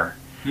kill her.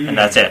 And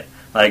that's it.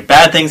 Like,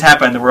 bad things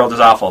happen, the world is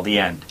awful, the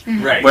end.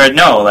 Right. Where,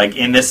 no, like,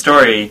 in this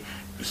story,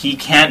 he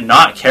can't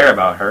not care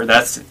about her.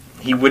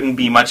 He wouldn't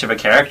be much of a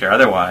character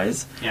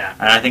otherwise. Yeah.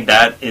 And I think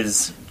that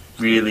is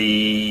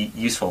really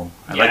useful.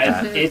 I like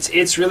that.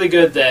 It's really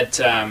good that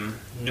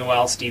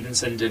Noelle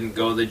Stevenson didn't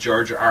go the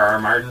George R.R.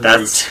 Martin route.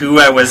 That's who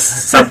I was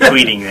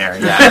subtweeting there.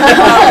 Yeah.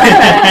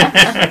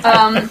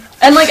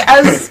 And like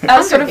as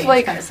sort of Games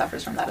like kind of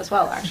suffers from that as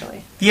well,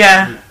 actually.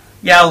 Yeah.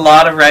 Yeah, a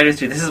lot of writers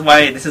do. This is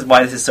why this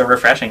is so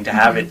refreshing to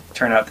have it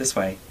turn out this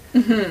way.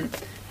 and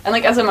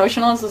like as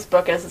emotional as this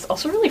book is, it's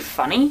also really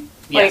funny.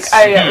 Yes. Like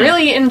I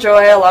really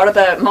enjoy a lot of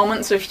the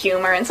moments of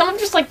humor and some of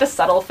just like the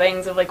subtle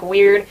things of like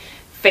weird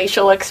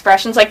facial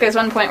expressions. Like there's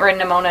one point where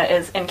Nimona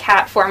is in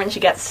cat form and she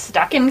gets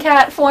stuck in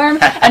cat form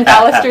and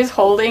Ballister's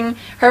holding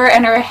her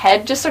and her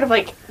head just sort of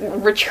like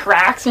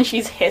retracts and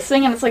she's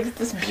hissing and it's like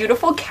this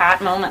beautiful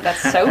cat moment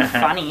that's so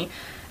funny.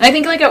 And I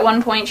think like at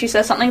one point she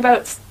says something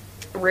about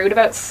rude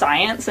about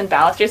science and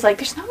Ballister's like,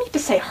 there's no need to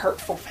say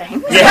hurtful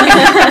things. Like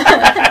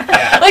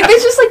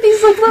there's just like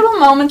these like little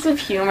moments of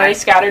humor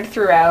scattered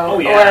throughout. Oh,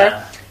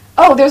 yeah.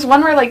 Or there's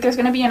one where like there's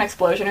gonna be an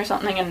explosion or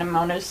something and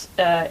Nimona's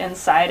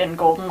inside and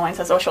Goldenloin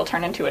says, oh, she'll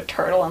turn into a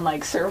turtle and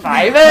like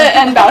survive it,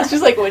 and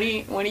Ballister's like, what do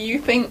you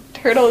think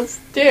turtles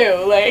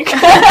do? Like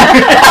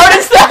how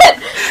does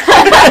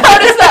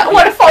that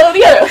one follow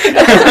the other? Like,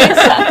 that doesn't make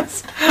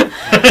sense.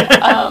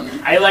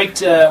 I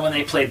liked when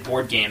they played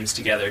board games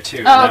together too.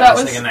 Oh, that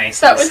was like a nice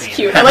that was scene.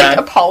 cute. I like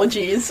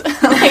apologies.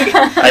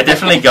 I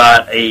definitely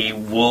got a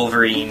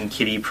Wolverine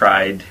Kitty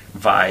Pryde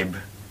vibe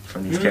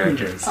from these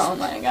characters. Oh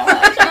my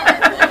gosh,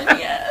 Jonathan,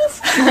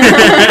 yes.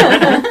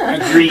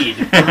 Agreed.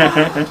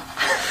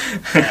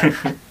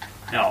 Yeah.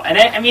 No, and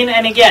I mean,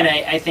 and again,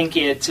 I think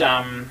it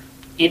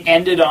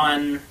ended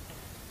on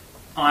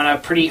on a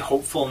pretty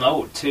hopeful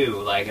note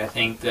too. Like I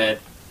think that,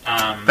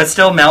 but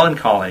still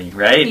melancholy,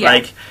 right? Yeah.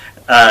 Like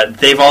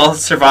they've all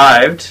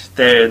survived.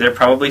 They're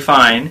probably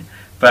fine,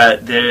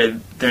 but they're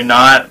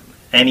not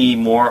any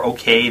more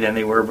okay than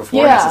they were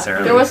before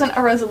necessarily. There wasn't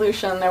a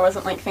resolution. There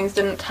wasn't like things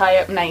didn't tie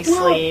up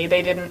nicely.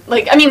 They didn't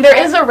like. I mean, there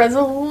is a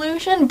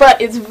resolution,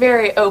 but it's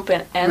very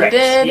open ended,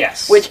 Right,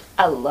 yes. which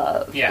I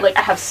love. Yeah. Like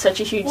I have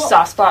such a huge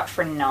soft spot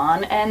for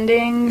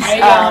non-endings,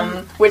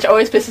 I, which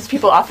always pisses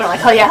people off. And I'm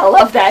like, oh yeah, I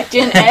love that.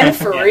 Didn't end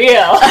for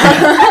real.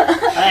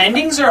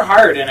 endings are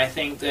hard, and I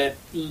think that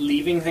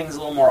leaving things a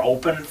little more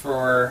open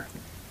for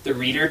the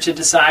reader to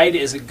decide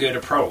is a good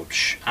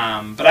approach.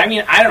 But I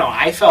mean, I don't know.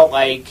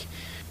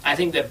 I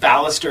think that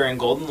Ballister and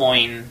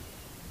Goldenloin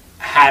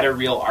had a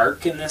real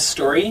arc in this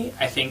story.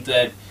 I think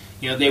that,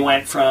 they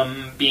went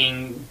from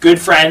being good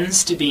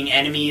friends to being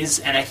enemies,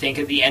 and I think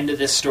at the end of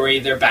this story,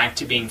 they're back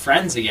to being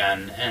friends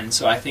again. And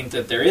so I think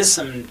that there is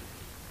some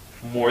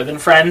more than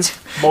friends,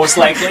 most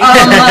likely.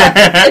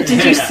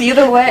 Did you see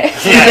the way?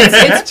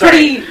 Yeah,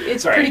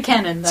 It's pretty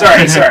canon, though.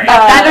 Sorry.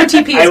 That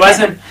OTP is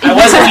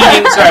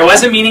I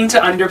wasn't meaning to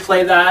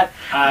underplay that.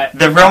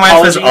 The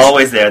romance was Apologies.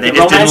 always there. They The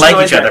just didn't romance like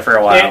was each other there. for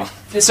a while.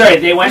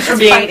 They went from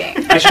being...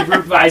 fighting. I should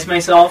revise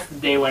myself.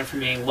 They went from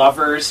being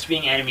lovers to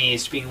being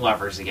enemies to being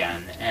lovers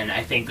again. And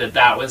I think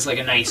that was like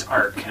a nice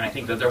arc. And I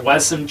think that there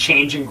was some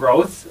change and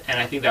growth. And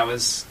I think that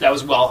was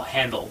well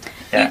handled.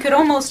 Yeah. You could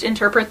almost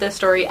interpret this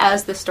story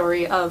as the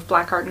story of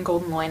Blackheart and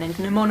Goldenloin, and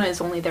Nimona is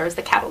only there as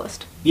the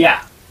catalyst.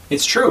 Yeah,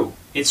 it's true.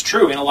 It's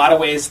true. In a lot of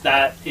ways,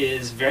 that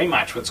is very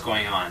much what's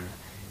going on.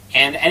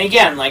 And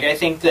again, like, I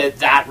think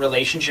that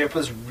relationship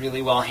was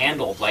really well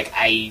handled. Like,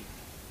 I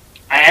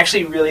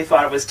actually really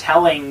thought it was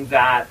telling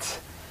that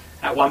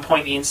at one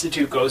point the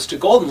Institute goes to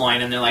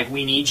Goldenloin and they're like,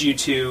 we need you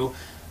to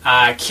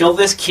kill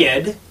this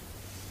kid.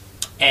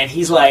 And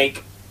he's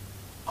like,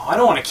 oh, I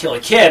don't want to kill a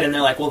kid. And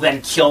they're like, well,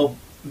 then kill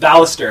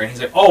Ballister. And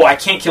he's like, oh, I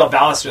can't kill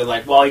Ballister. They're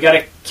like, well, you got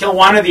to kill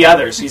one or the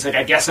other. So he's like,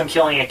 I guess I'm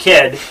killing a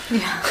kid.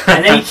 Yeah.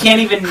 And then he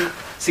can't even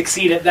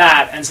succeed at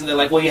that. And so they're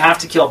like, well, you have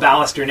to kill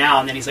Ballister now.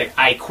 And then he's like,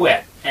 I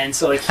quit. And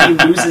so like he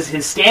loses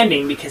his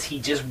standing because he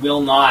just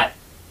will not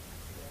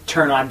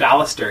turn on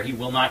Ballister. He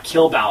will not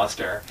kill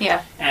Ballister.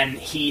 Yeah. And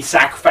he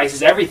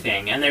sacrifices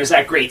everything. And there's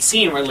that great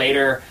scene where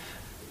later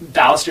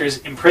Ballister's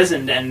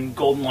imprisoned and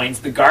Goldenloin's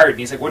the guard. And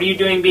he's like, what are you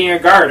doing being a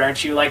guard?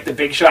 Aren't you like the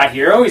big shot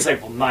hero? He's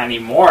like, well, not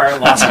anymore. I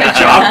lost my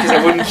job because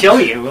I wouldn't kill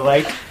you.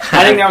 Like,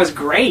 I think that was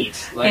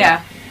great. Like,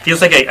 Yeah. Feels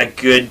like a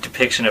good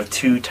depiction of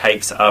two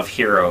types of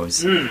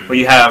heroes. Mm. Where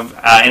you have,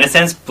 in a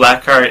sense,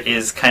 Blackheart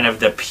is kind of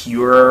the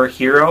pure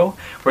hero,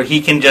 where he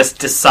can just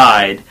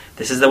decide,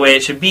 this is the way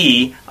it should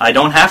be, I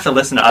don't have to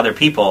listen to other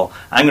people,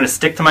 I'm going to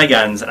stick to my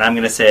guns, and I'm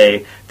going to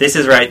say, this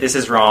is right, this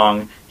is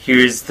wrong,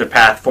 here's the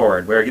path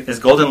forward. Whereas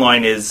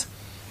Goldenloin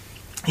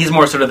he's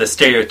more sort of the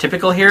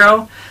stereotypical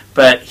hero,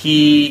 but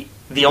the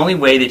only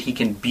way that he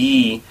can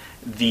be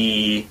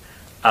the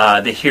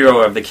hero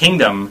of the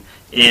kingdom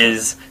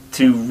is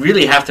to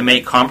really have to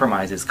make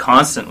compromises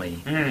constantly.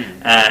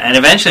 And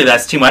eventually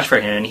that's too much for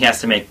him, and he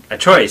has to make a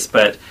choice.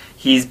 But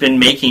he's been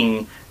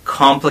making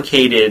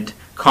complicated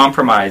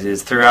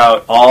compromises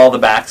throughout all the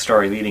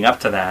backstory leading up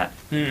to that.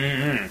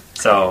 Mm-hmm.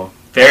 So,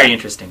 very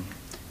interesting.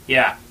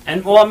 Yeah.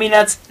 And, well, I mean,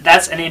 that's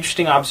an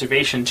interesting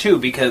observation, too,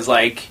 because,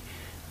 like,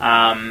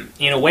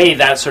 in a way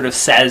that sort of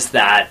says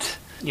that,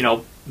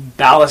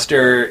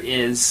 Ballister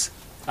is,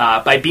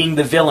 by being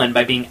the villain,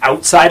 by being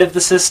outside of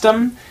the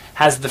system,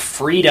 has the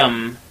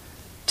freedom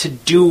to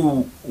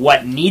do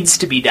what needs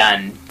to be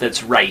done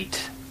that's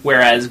right.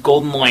 Whereas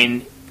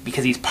Goldenloin,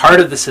 because he's part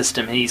of the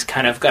system, and he's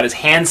kind of got his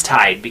hands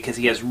tied because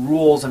he has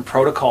rules and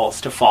protocols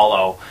to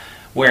follow,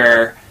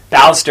 where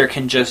Ballister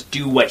can just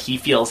do what he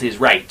feels is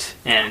right.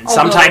 And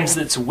sometimes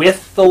it's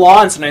with the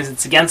law, and sometimes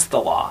it's against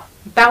the law.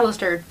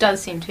 Ballister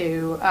does seem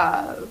to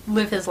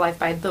live his life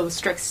by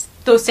those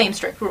same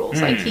strict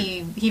rules. Like,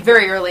 he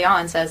very early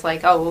on says,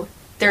 like, oh,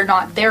 they're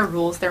not their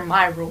rules, they're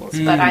my rules,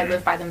 but I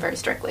live by them very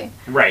strictly.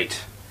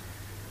 Right.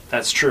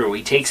 That's true.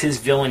 He takes his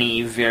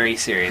villainy very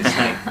seriously.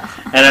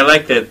 And I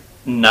like that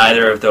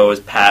neither of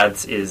those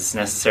paths is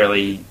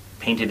necessarily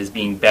painted as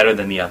being better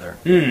than the other.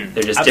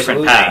 They're just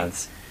different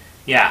paths.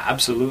 Yeah,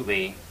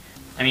 absolutely.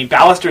 I mean,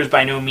 Ballister is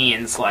by no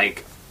means,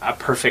 like, a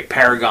perfect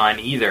paragon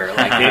either.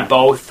 Like, they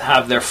both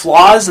have their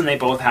flaws, and they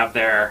both have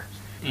their,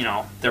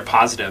 their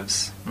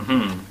positives.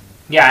 Mm-hmm.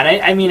 Yeah,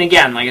 and I mean,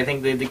 again, like, I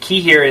think the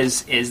key here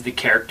is the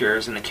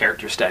characters and the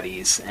character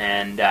studies.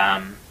 And,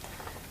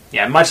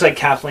 yeah, much like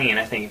Kathleen,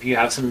 I think if you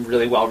have some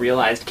really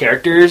well-realized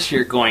characters,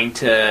 you're going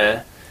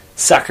to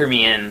sucker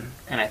me in.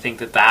 And I think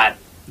that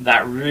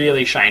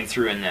really shined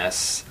through in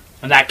this.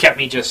 And that kept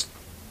me just...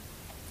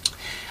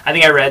 I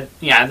think I read...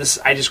 Yeah,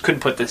 I just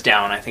couldn't put this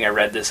down. I think I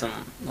read this in,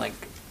 like,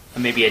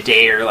 maybe a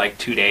day or, like,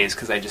 2 days,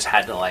 because I just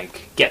had to,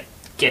 like, get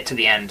to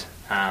the end.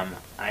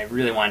 I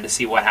really wanted to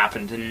see what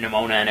happened to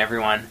Nimona and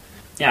everyone.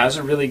 Yeah, it was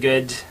a really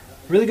good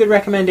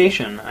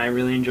recommendation. I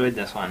really enjoyed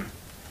this one.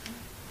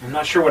 I'm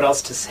not sure what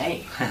else to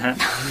say.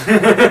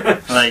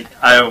 Like,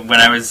 when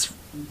I was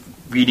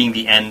reading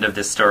the end of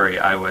this story,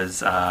 I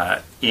was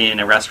in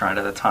a restaurant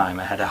at the time.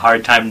 I had a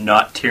hard time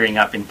not tearing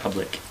up in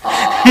public.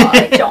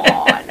 Oh,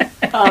 Dawn.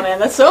 Oh man,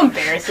 that's so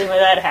embarrassing when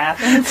that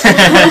happens.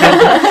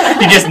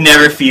 You just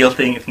never feel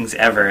things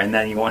ever, and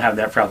then you won't have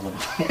that problem.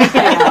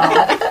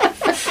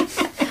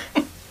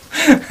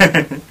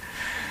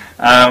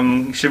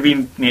 Should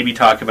we maybe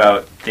talk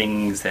about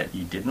things that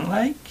you didn't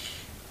like?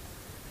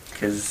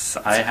 Because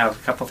I have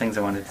a couple things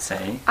I wanted to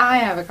say. I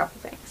have a couple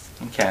things.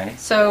 Okay.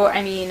 So,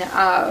 I mean,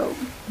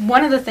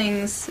 one of the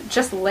things,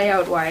 just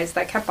layout-wise,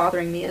 that kept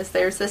bothering me is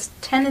there's this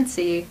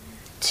tendency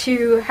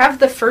to have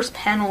the first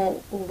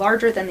panel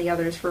larger than the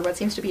others for what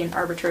seems to be an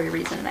arbitrary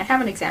reason. And I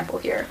have an example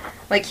here.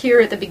 Like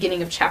here at the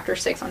beginning of Chapter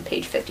 6 on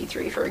page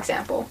 53, for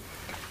example.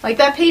 Like,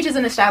 that page is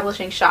an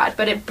establishing shot,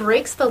 but it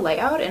breaks the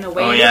layout in a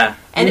way... Oh, yeah.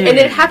 And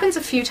it happens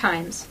a few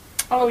times.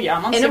 Oh, yeah,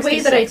 I'm on in a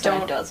way that I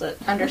don't does it.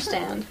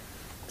 understand.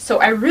 So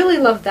I really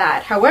love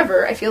that.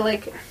 However, I feel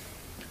like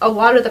a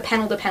lot of the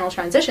panel-to-panel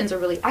transitions are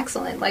really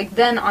excellent. Like,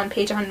 then on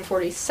page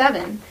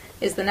 147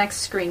 is the next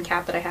screen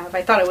cap that I have.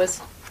 I thought I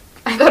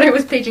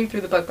was paging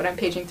through the book, but I'm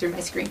paging through my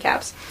screen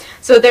caps.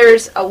 So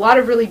there's a lot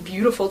of really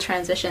beautiful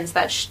transitions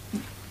that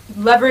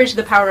leverage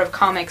the power of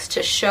comics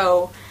to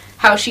show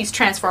how she's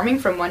transforming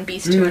from one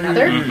beast to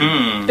another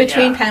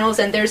between panels,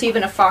 and there's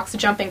even a fox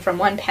jumping from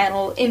one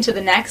panel into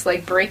the next,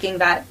 like breaking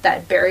that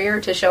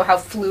barrier to show how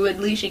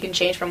fluidly she can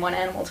change from one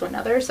animal to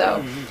another.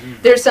 So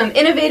there's some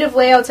innovative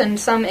layouts and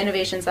some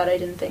innovations that I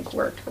didn't think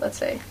worked, let's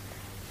say.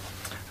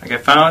 Like I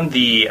found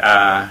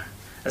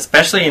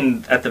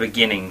especially at the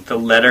beginning, the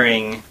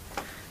lettering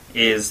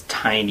is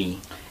tiny.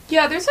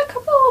 Yeah, there's a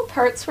couple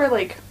parts where,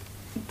 like,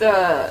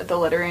 the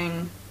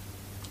lettering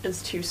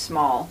is too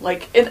small.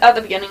 Like, at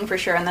the beginning for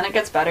sure, and then it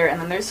gets better,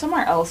 and then there's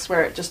somewhere else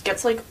where it just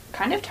gets, like,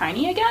 kind of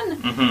tiny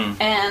again.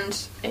 Mm-hmm.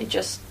 And it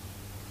just...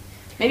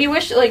 Maybe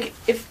wish, like,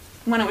 if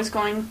when it was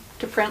going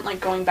to print, like,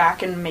 going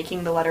back and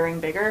making the lettering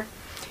bigger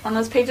on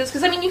those pages.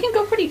 Because, I mean, you can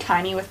go pretty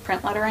tiny with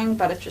print lettering,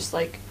 but it's just,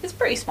 like, it's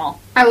pretty small.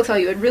 I will tell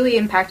you, it really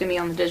impacted me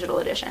on the digital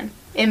edition.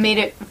 It made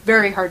it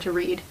very hard to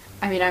read.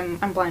 I mean,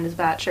 I'm blind as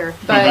bat, sure.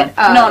 But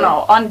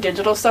no, on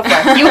digital stuff,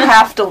 like, you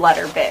have to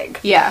letter big.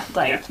 Yeah.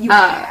 Like, you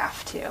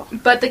have to.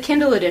 But the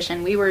Kindle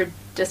edition, we were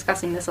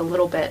discussing this a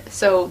little bit.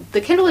 So the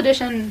Kindle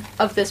edition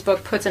of this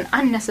book puts an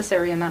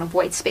unnecessary amount of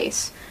white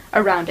space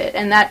around it,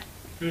 and that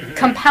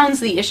compounds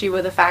the issue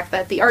with the fact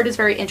that the art is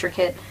very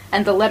intricate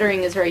and the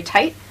lettering is very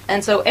tight,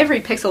 and so every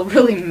pixel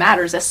really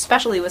matters,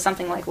 especially with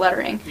something like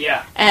lettering.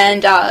 Yeah.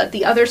 And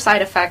the other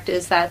side effect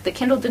is that the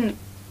Kindle didn't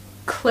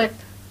clip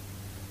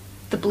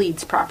the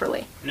bleeds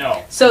properly.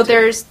 No. So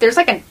there's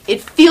like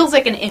it feels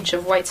like an inch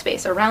of white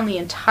space around the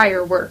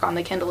entire work on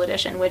the Kindle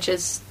edition, which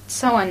is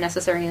so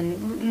unnecessary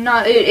and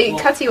it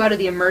cuts you out of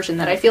the immersion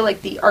that I feel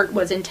like the art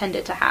was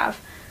intended to have.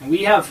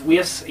 We have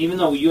even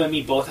though you and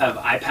me both have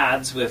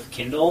iPads with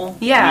Kindle,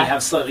 we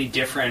have slightly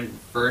different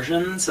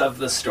versions of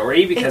the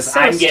story because It's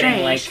so I'm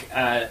getting strange.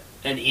 like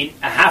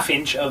a half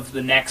inch of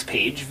the next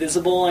page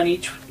visible on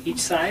each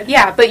side.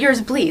 Yeah, but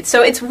yours bleeds.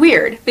 So it's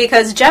weird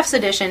because Jeff's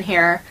edition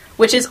here,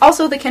 which is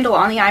also the Kindle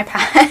on the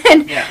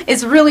iPad,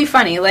 is really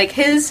funny. Like,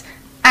 his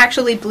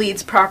actually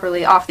bleeds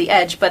properly off the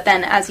edge, but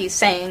then, as he's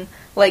saying,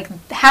 like,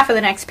 half of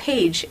the next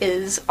page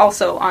is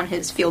also on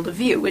his field of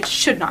view, which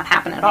should not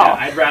happen at all.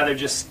 I'd rather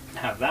just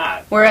have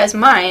that. Whereas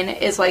mine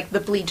is like the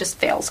bleed just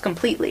fails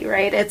completely,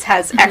 right? It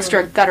has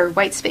extra gutter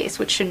white space,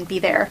 which shouldn't be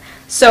there.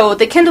 So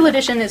the Kindle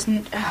edition is,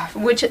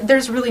 which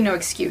there's really no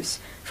excuse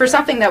for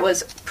something that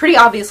was pretty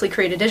obviously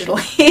created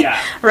digitally,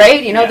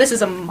 right? You know, this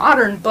is a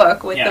modern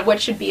book with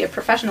what should be a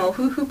professional.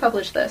 Who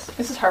published this?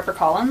 This is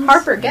HarperCollins.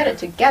 Harper, get it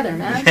together,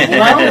 man.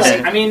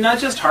 I mean, not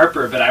just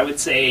Harper, but I would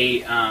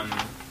say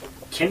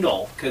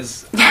Kindle,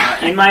 because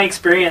in my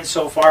experience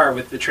so far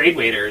with the trade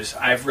waiters,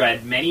 I've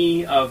read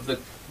many of the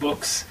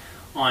books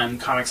on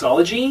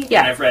Comixology,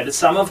 and I've read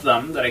some of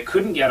them that I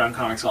couldn't get on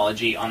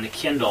Comixology on the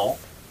Kindle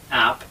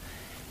app,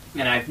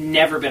 and I've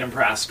never been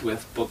impressed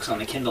with books on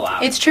the Kindle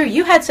app. It's true.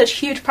 You had such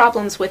huge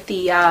problems with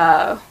the,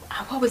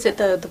 what was it,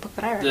 the book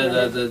that I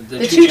recommended?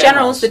 The Two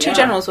Generals. The Two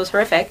Generals was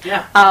horrific.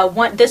 Yeah.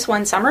 This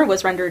one summer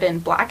was rendered in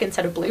black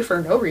instead of blue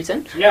for no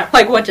reason. Yeah.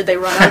 Like, what, did they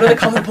run out of the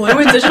color blue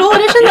in digital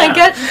edition?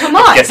 Like, come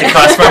on. Guess it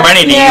costs more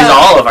money to use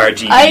all of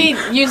RGB.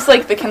 I use,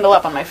 like, the Kindle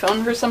app on my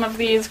phone for some of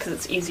these because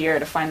it's easier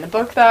to find the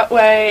book that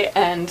way,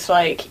 and,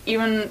 like,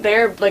 even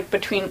there, like,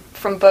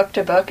 from book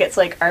to book, it's,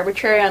 like,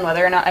 arbitrary on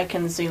whether or not I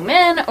can zoom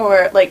in,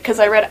 or, like, because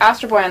I read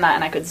Astro Boy on that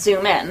and I could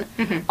zoom in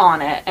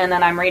on it, and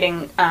then I'm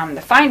reading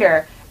the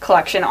Finder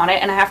collection on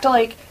it, and I have to,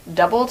 like,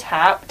 double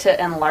tap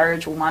to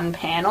enlarge one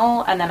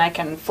panel, and then I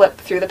can flip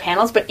through the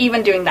panels, but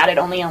even doing that, it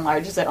only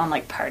enlarges it on,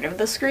 like, part of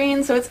the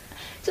screen, so it's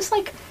just,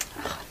 like,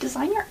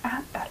 design your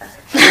app better.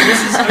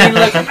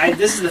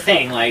 This is the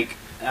thing, like,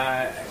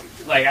 I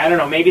don't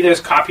know, maybe there's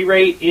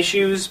copyright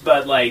issues,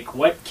 but, like,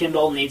 what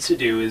Kindle needs to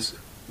do is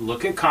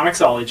look at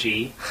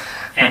Comixology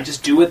and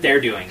just do what they're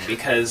doing,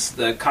 because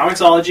the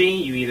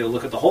Comixology, you either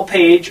look at the whole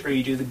page or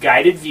you do the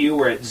guided view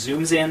where it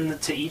zooms in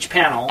to each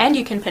panel. And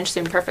you can pinch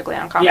zoom perfectly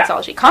on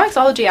Comixology.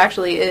 Comixology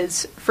actually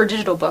is, for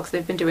digital books,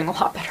 they've been doing a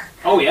lot better.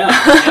 Oh, yeah.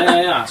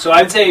 Yeah. So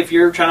I'd say if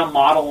you're trying to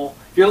model,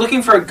 if you're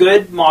looking for a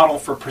good model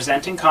for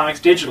presenting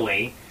comics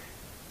digitally,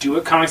 do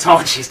what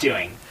Comixology's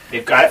doing.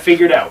 They've got it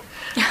figured out.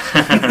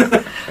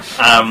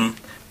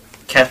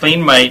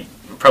 Kathleen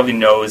probably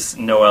knows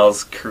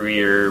Noelle's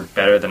career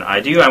better than I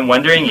do. I'm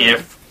wondering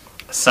if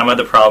some of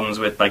the problems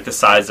with like the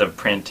size of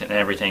print and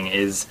everything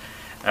is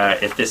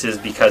if this is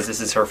because this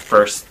is her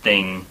first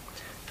thing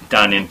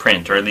done in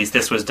print, or at least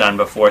this was done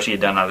before she had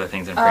done other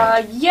things in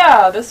print.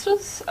 Yeah, this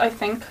was, I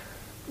think,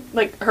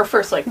 like her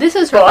first like This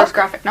is her first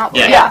graphic novel.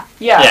 Yeah.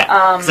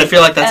 Yeah. Because I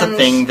feel like that's a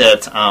thing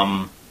that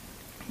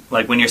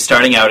like when you're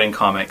starting out in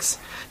comics,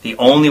 the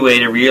only way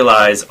to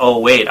realize, oh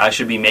wait, I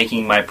should be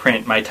making my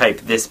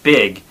type this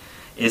big,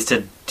 is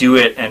to do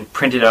it and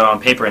print it out on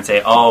paper and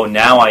say, oh,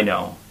 now I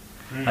know.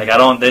 Like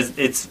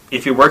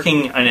if you're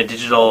working in a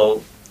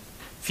digital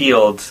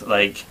field,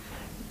 like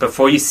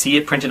before you see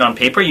it printed on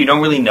paper, you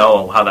don't really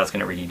know how that's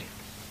going to read.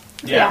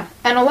 Yeah.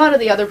 And a lot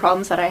of the other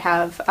problems that I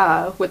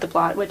have with the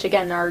plot, which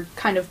again are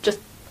kind of just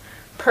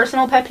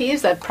personal pet peeves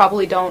that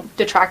probably don't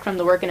detract from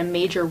the work in a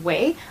major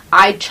way,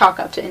 I chalk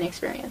up to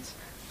inexperience.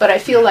 But I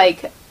feel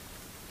like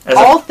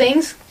all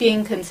things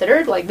being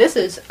considered, like this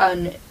is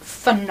a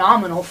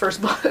phenomenal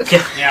first book.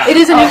 Yeah. It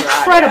is an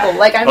incredible.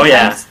 Like I'm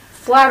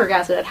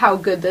flabbergasted at how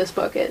good this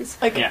book is.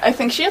 Like, I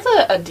think she has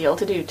a deal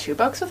to do 2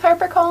 books with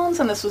HarperCollins,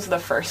 and this was the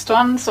first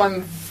one, so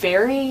I'm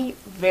very,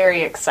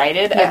 very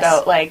excited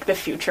about, like, the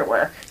future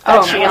work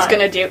that she is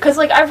going to do. Because,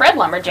 like, I've read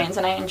Lumberjanes,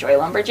 and I enjoy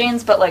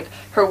Lumberjanes, but, like,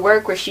 her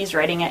work where she's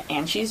writing it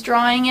and she's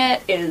drawing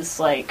it is,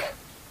 like,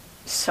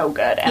 so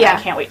good, and I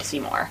can't wait to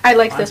see more. I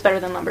liked this better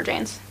than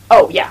Lumberjanes.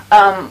 Oh, yeah.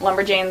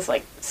 Lumberjanes,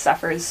 like,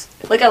 suffers...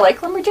 Like, I like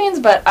Lumberjanes,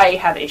 but I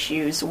have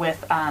issues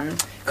with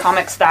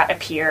comics that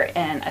appear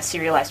in a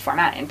serialized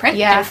format in print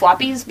and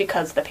floppies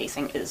because the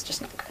pacing is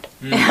just not good.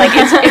 Like,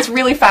 it's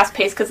really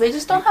fast-paced because they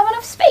just don't have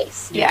enough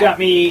space. You've got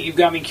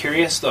me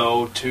curious,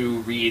 though,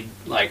 to read,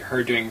 like,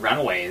 her doing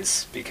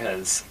Runaways,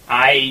 because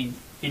I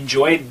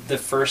enjoyed the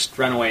first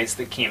Runaways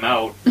that came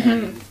out,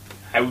 and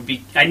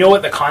I know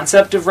what the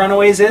concept of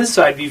Runaways is,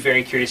 so I'd be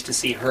very curious to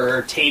see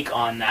her take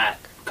on that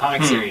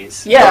comic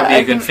series. Yeah, that would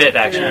be a good fit,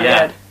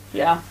 actually.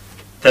 Yeah.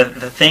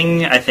 The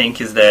thing, I think,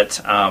 is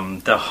that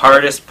the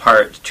hardest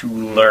part to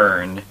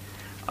learn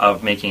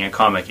of making a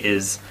comic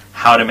is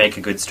how to make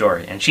a good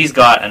story. And she's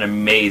got an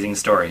amazing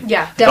story.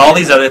 Yeah, like all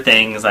these other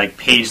things, like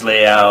page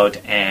layout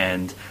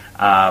and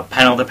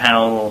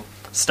panel-to-panel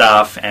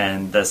stuff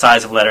and the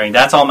size of lettering,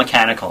 that's all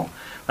mechanical.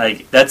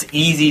 Like, that's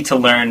easy to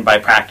learn by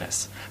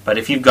practice. But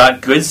if you've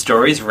got good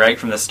stories right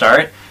from the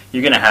start,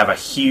 you're going to have a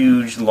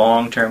huge,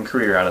 long-term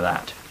career out of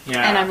that.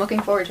 Yeah. And I'm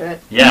looking forward to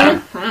it.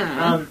 Yeah.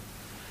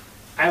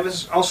 I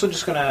was also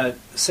just going to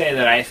say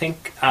that I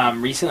think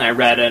recently I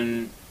read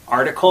an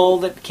article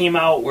that came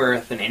out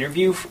with an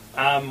interview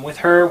with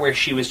her where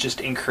she was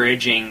just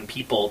encouraging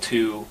people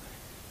to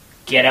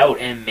get out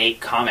and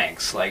make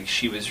comics. Like,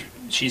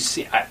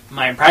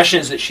 my impression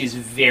is that she's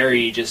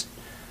very just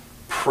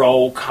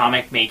pro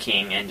comic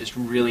making and just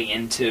really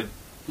into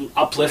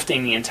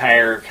uplifting the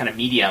entire kind of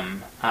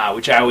medium,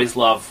 which I always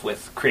love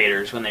with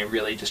creators when they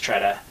really just try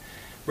to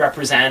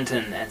represent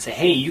and say,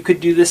 hey, you could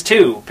do this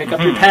too. Pick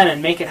up your pen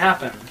and make it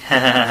happen.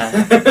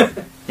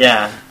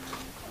 Yeah.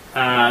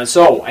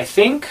 So I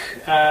think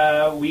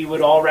we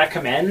would all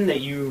recommend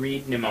that you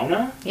read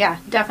Nimona. Yeah,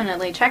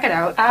 definitely. Check it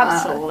out.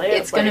 Absolutely.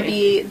 It's going to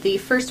be the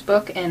first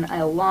book in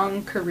a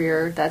long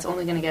career that's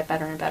only going to get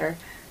better and better.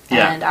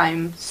 Yeah. And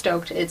I'm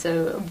stoked. It's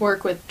a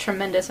work with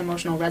tremendous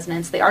emotional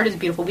resonance. The art is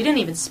beautiful. We didn't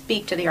even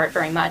speak to the art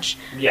very much.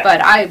 Yeah.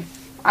 But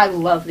I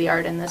love the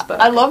art in this book.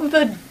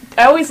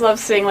 I always love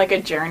seeing, like,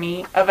 a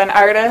journey of an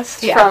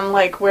artist from,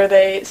 like, where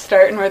they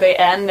start and where they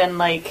end, and,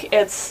 like,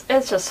 it's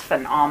just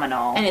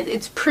phenomenal. And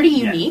it's pretty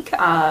unique.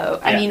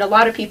 I mean, a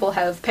lot of people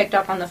have picked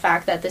up on the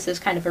fact that this is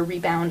kind of a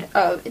rebound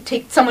of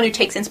someone who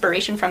takes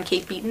inspiration from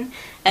Kate Beaton.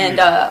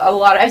 And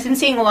I've been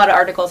seeing a lot of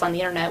articles on the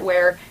internet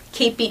where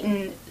Kate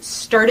Beaton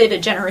started a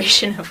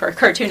generation of her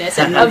cartoonists,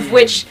 and of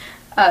which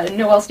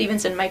Noelle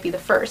Stevenson might be the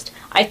first.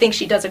 I think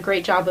she does a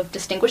great job of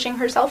distinguishing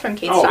herself from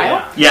Kate's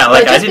style. Yeah,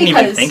 like I didn't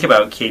even think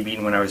about Kate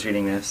Beaton when I was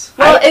reading this.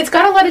 Well, it's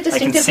got a lot of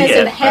distinctiveness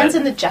in the hands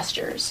and the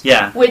gestures.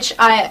 Yeah. Which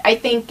I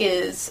think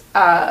is...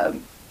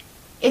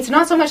 it's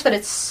not so much that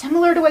it's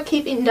similar to what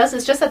Kate Beaton does,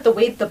 it's just that the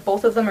way that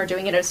both of them are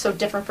doing it is so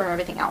different from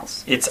everything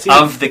else. It's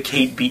of the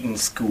Kate Beaton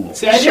school.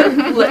 Sure.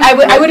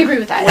 I would agree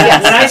with that.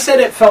 When I said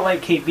it felt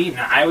like Kate Beaton,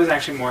 I was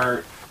actually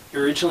more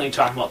originally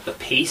talking about the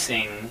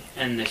pacing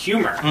and the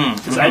humor.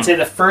 Because I'd say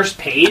the first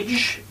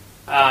page,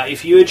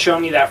 if you had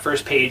shown me that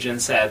first page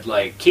and said,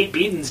 like, Kate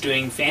Beaton's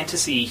doing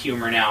fantasy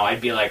humor now,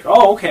 I'd be like,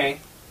 oh, okay.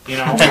 You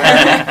know?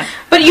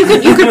 But you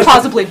could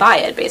plausibly buy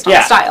it based on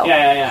the style.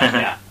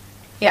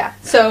 Yeah.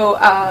 So,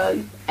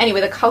 anyway,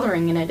 the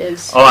coloring in it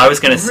is I was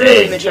going to say...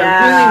 Really mature,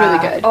 really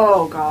good.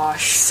 Oh,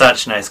 gosh.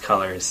 Such nice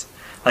colors.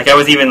 Like, I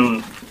was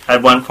even,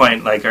 at one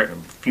point, like a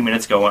few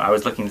minutes ago, I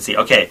was looking to see,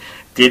 okay,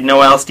 did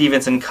Noelle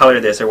Stevenson color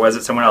this, or was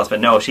it someone else? But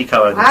no, she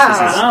colored this.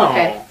 Wow.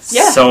 Okay. This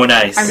Yeah. is so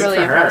nice. I'm really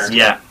for her. impressed.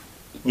 Yeah.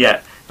 Yeah.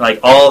 Like,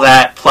 all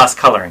that plus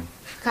coloring.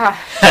 Gosh.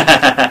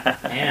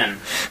 Man.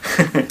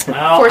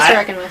 Well, Force to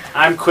reckon with.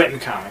 I'm quitting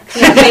comics.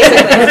 Yeah,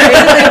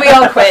 basically we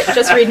all quit.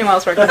 Just read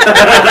Noelle's work.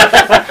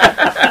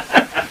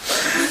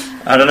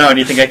 I don't know. Do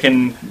you think I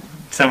can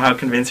somehow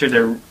convince her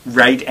to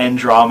write and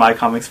draw my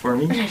comics for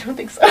me? I don't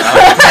think so.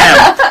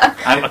 Oh,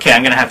 damn.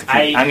 I'm gonna have to.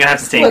 I'm gonna have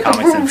to stay in Look,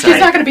 comics inside. she's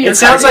not going to be your It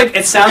sounds target.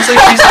 like she's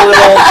a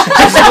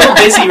little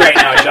busy right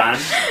now, John.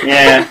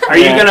 Yeah. Are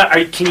you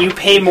gonna? Can you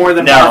pay more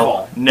than No,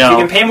 Marvel? no. If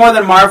you can pay more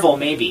than Marvel,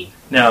 maybe.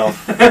 No.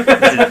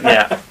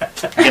 Yeah.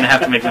 I'm gonna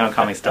have to make my own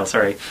comics still.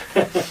 Sorry.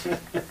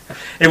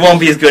 It won't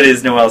be as good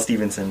as Noelle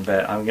Stevenson,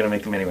 but I'm gonna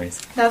make them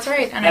anyways. That's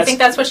right, and I That's- think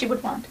that's what she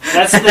would want.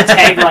 That's the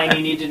tagline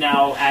you need to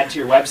now add to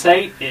your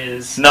website.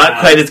 Is Not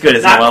quite as good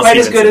as not Noelle quite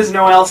Stevenson. as good as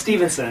Noelle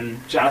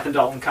Stevenson, Jonathan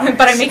Dalton comics.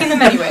 But I'm making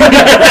them anyway.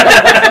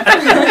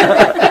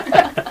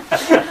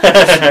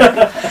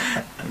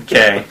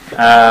 Okay.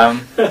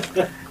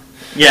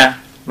 Yeah.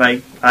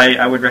 Like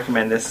I would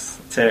recommend this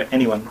to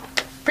anyone.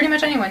 Pretty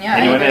much anyone, yeah.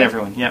 Anyone I and agree.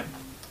 everyone. Yep.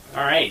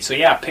 All right, so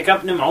yeah, pick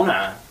up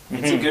Nimona.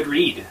 It's a Mhm. good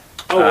read.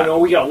 Oh Uh, no,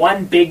 we got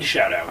one big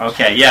shout out.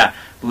 Okay, yeah.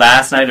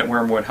 Last Night at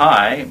Wormwood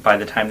High, by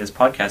the time this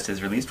podcast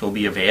is released, will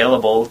be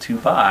available to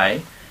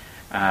buy.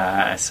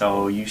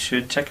 So you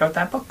should check out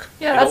that book.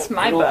 Yeah, that's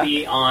my It'll book.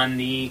 be on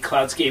the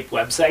Cloudscape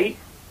website,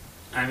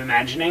 I'm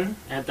imagining,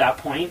 at that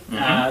point.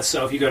 Mhm.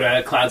 So if you go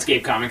to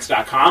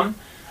cloudscapecomics.com,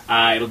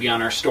 it'll be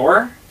on our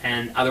store.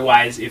 And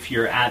otherwise, if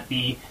you're at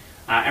the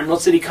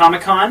Emerald City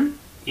Comic Con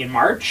in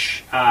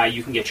March,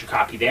 you can get your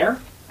copy there.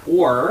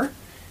 Or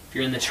if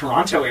you're in the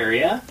Toronto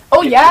area,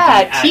 Oh it will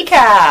yeah, be at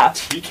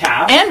TCAF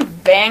TCAF. and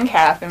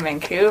VanCAF in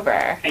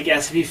Vancouver. I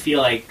guess if you feel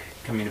like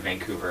coming to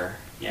Vancouver,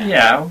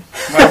 Yeah.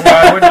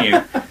 Why wouldn't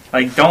you?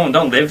 Like, don't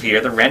live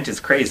here. The rent is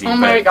crazy. Oh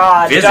my but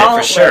god, visit don't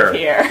for sure. live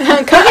here.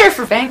 Come here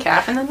for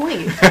VanCAF and then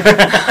leave.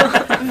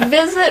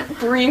 Visit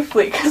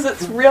briefly because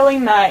it's really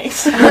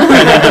nice.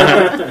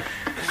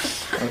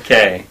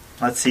 Okay.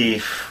 Let's see.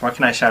 What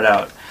can I shout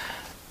out?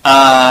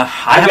 I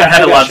haven't got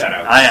had a lot.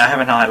 shout-outs. I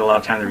haven't had a lot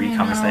of time to read I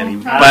comics know. lately,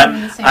 I'm but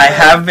in the same I boat.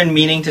 have been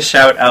meaning to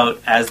shout out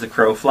As the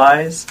Crow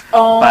Flies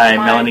Oh by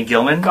my Melanie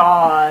Gilman.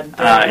 God.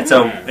 It's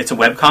a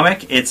web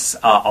comic. It's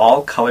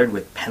all colored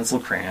with pencil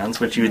crayons,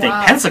 which you would think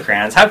Wow. pencil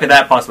crayons. How could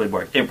that possibly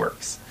work? It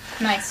works.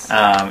 Nice.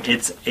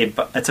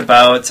 It's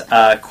about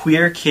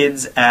queer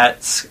kids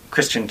at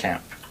Christian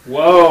camp.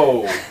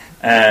 whoa.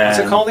 What's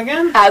it called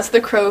again? As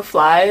the Crow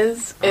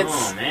Flies. Oh,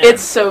 It's man.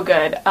 it's so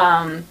good.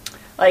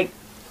 Like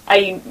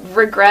I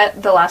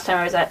regret the last time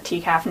I was at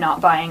TCAF not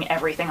buying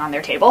everything on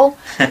their table,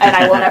 and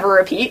I will never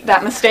repeat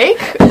that mistake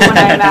when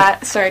I'm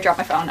at. Sorry, I dropped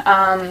my phone.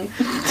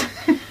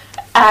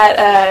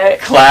 At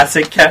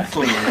Classic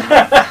Kathleen.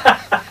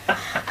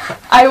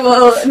 I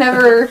will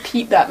never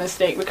repeat that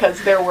mistake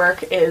because their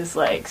work is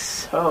like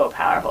so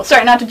powerful.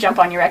 Sorry, not to jump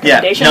on your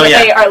recommendation, no, but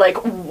yeah. they are like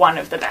one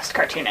of the best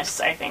cartoonists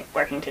I think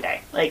working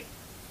today. Like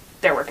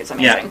their work is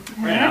amazing.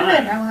 I never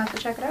read it. I will have to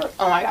check it out.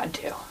 Oh my god,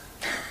 do.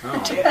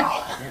 Oh. Do.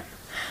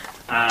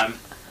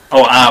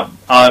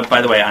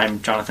 By the way,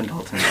 I'm Jonathan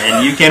Dalton,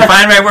 and you can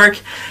find my work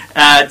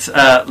at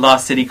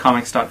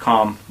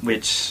lostcitycomics.com,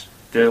 which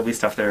there'll be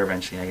stuff there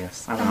eventually, I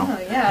guess. I don't know.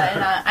 Oh, yeah.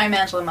 And I'm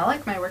Angela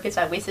Mullick. My work is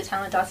at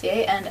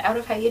wastedtalent.ca and out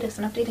of hiatus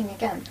and updating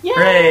again. Yay!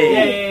 Hooray!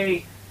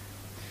 Yay!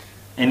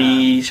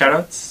 Any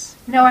shoutouts?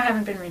 No, I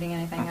haven't been reading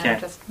anything. Okay.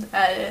 Just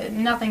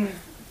nothing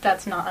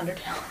that's not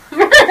Undertale.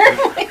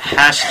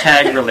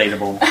 Hashtag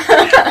relatable.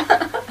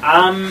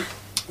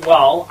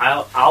 Well,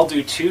 I'll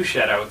do two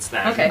shoutouts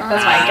then. Okay, Oh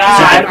that's my fine. So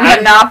god, I'm-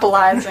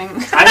 monopolizing.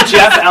 I'm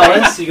Jeff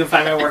Ellis. You can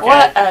find my work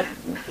What at. a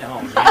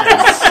Oh,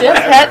 man. stiff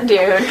head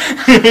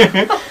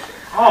dude.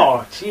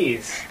 Oh,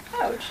 jeez.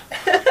 Ouch.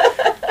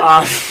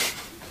 I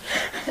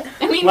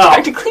mean, Well,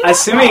 practically.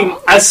 not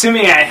wrong.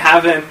 assuming I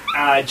haven't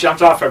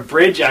jumped off a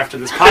bridge after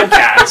this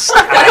podcast,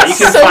 you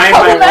can so find my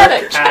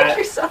problematic. work Check at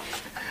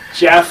yourself.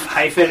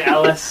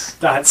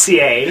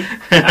 jeff-ellis.ca.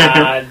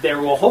 There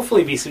will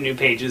hopefully be some new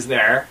pages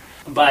there.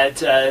 But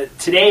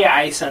today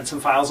I sent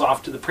some files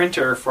off to the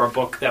printer for a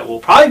book that will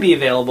probably be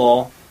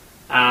available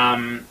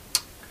when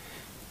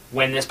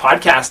this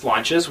podcast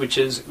launches, which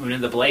is Una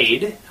the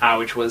Blade,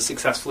 which was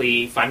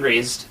successfully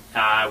fundraised.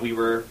 We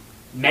were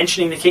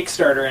mentioning the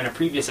Kickstarter in a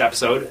previous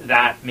episode.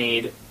 That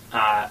made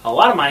a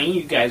lot of money.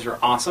 You guys are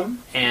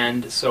awesome.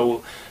 And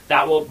so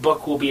that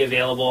book will be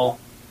available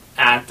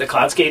at the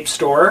Cloudscape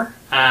store.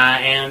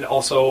 And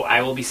also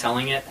I will be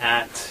selling it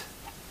at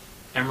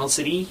Emerald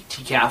City,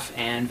 TCAF,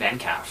 and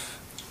VanCAF.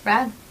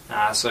 Rad.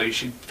 So you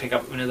should pick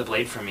up Una the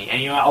Blade from me.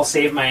 And I'll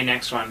save my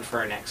next one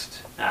for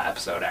next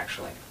episode,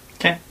 actually.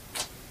 Okay.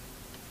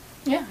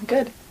 Yeah,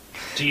 good.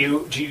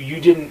 You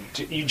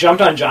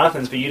jumped on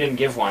Jonathan's, but you didn't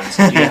give one.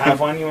 So do you have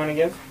one you want to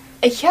give?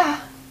 Yeah.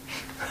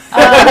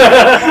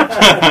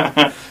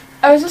 I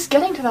was just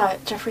getting to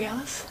that, Jeffrey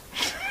Ellis.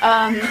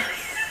 My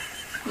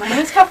name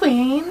is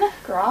Kathleen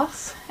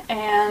Gross,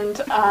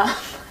 and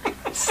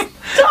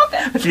Stop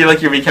it! I feel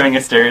like you're becoming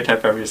a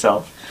stereotype of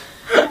yourself.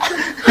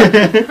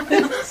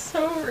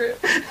 So rude.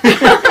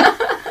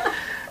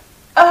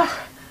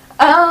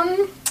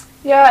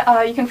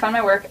 You can find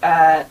my work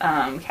at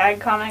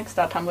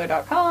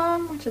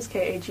kagcomics.tumblr.com, which is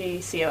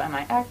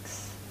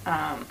KAGCOMIX.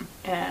 And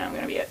I'm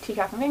going to be at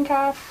TCAF and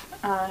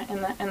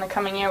VinCAF in the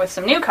coming year with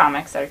some new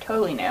comics that are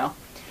totally new.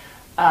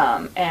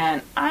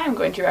 And I'm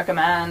going to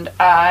recommend,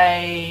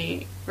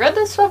 I read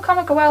this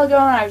webcomic a while ago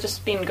and I've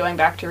just been going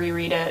back to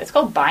reread it. It's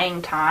called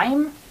Buying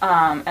Time,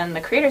 and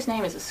the creator's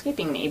name is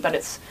escaping me, but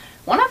it's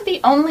one of the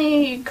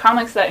only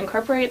comics that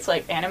incorporates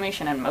like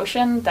animation and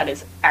motion that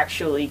is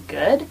actually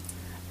good.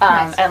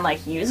 Nice. And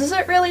like uses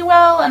it really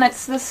well, and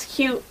it's this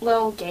cute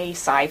little gay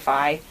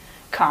sci-fi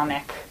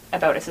comic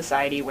about a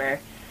society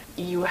where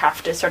you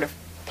have to sort of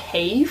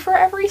pay for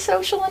every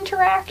social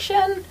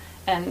interaction,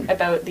 and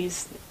about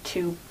these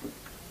two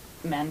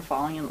men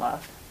falling in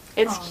love.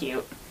 It's Aw.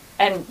 cute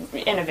and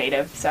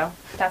innovative, so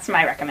that's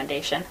my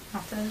recommendation.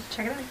 I'll have to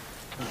check it out.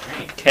 All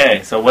right.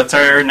 Okay, so what's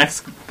our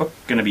next book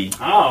going to be?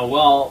 Oh,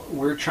 well,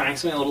 we're trying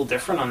something a little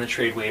different on the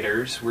Trade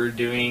Waiters. We're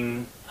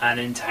doing an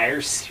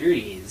entire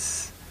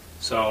series.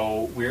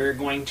 So we're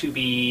going to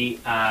be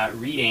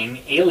reading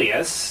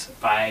Alias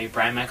by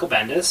Brian Michael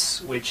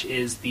Bendis, which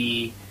is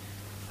the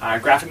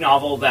graphic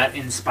novel that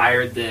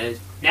inspired the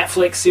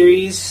Netflix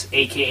series,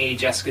 aka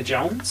Jessica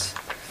Jones.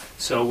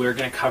 So we're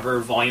going to cover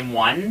Volume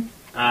 1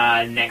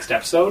 next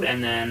episode,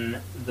 and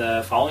then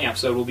the following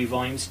episode will be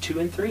Volumes 2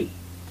 and 3.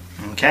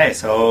 Okay,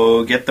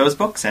 so get those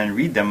books and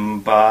read them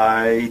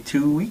by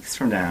 2 weeks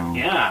from now.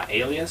 Yeah,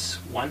 Alias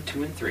 1,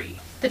 2, and 3.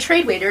 The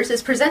Trade Waiters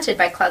is presented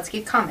by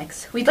Cloudscape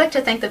Comics. We'd like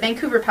to thank the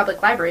Vancouver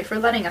Public Library for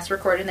letting us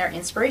record in their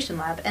Inspiration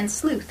Lab, and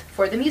Sleuth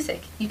for the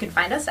music. You can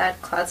find us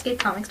at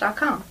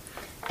cloudscapecomics.com,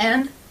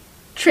 and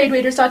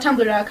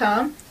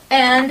tradewaiters.tumblr.com,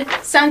 and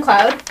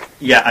SoundCloud.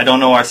 Yeah, I don't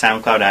know our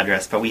SoundCloud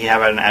address, but we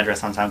have an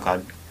address on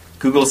SoundCloud.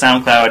 Google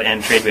SoundCloud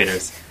and Trade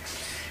Waiters.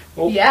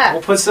 We'll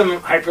put some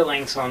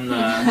hyperlinks on the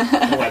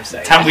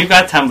website. We've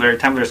got Tumblr.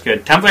 Tumblr's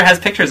good. Tumblr has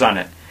pictures on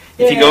it.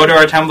 If you Yeah. go to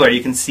our Tumblr,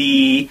 you can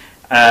see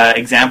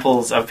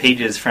examples of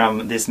pages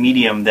from this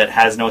medium that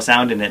has no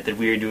sound in it that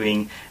we are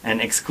doing an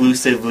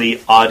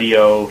exclusively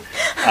audio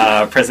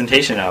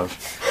presentation of.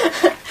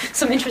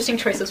 Some interesting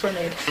choices were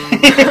made.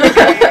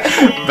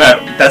 But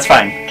that's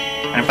fine.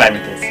 I'm fine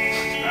with this.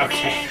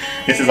 Okay.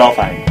 This is all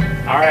fine.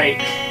 All right.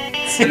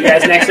 See you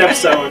guys next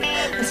episode.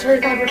 I swear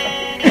to God, we're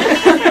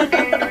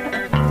fucking.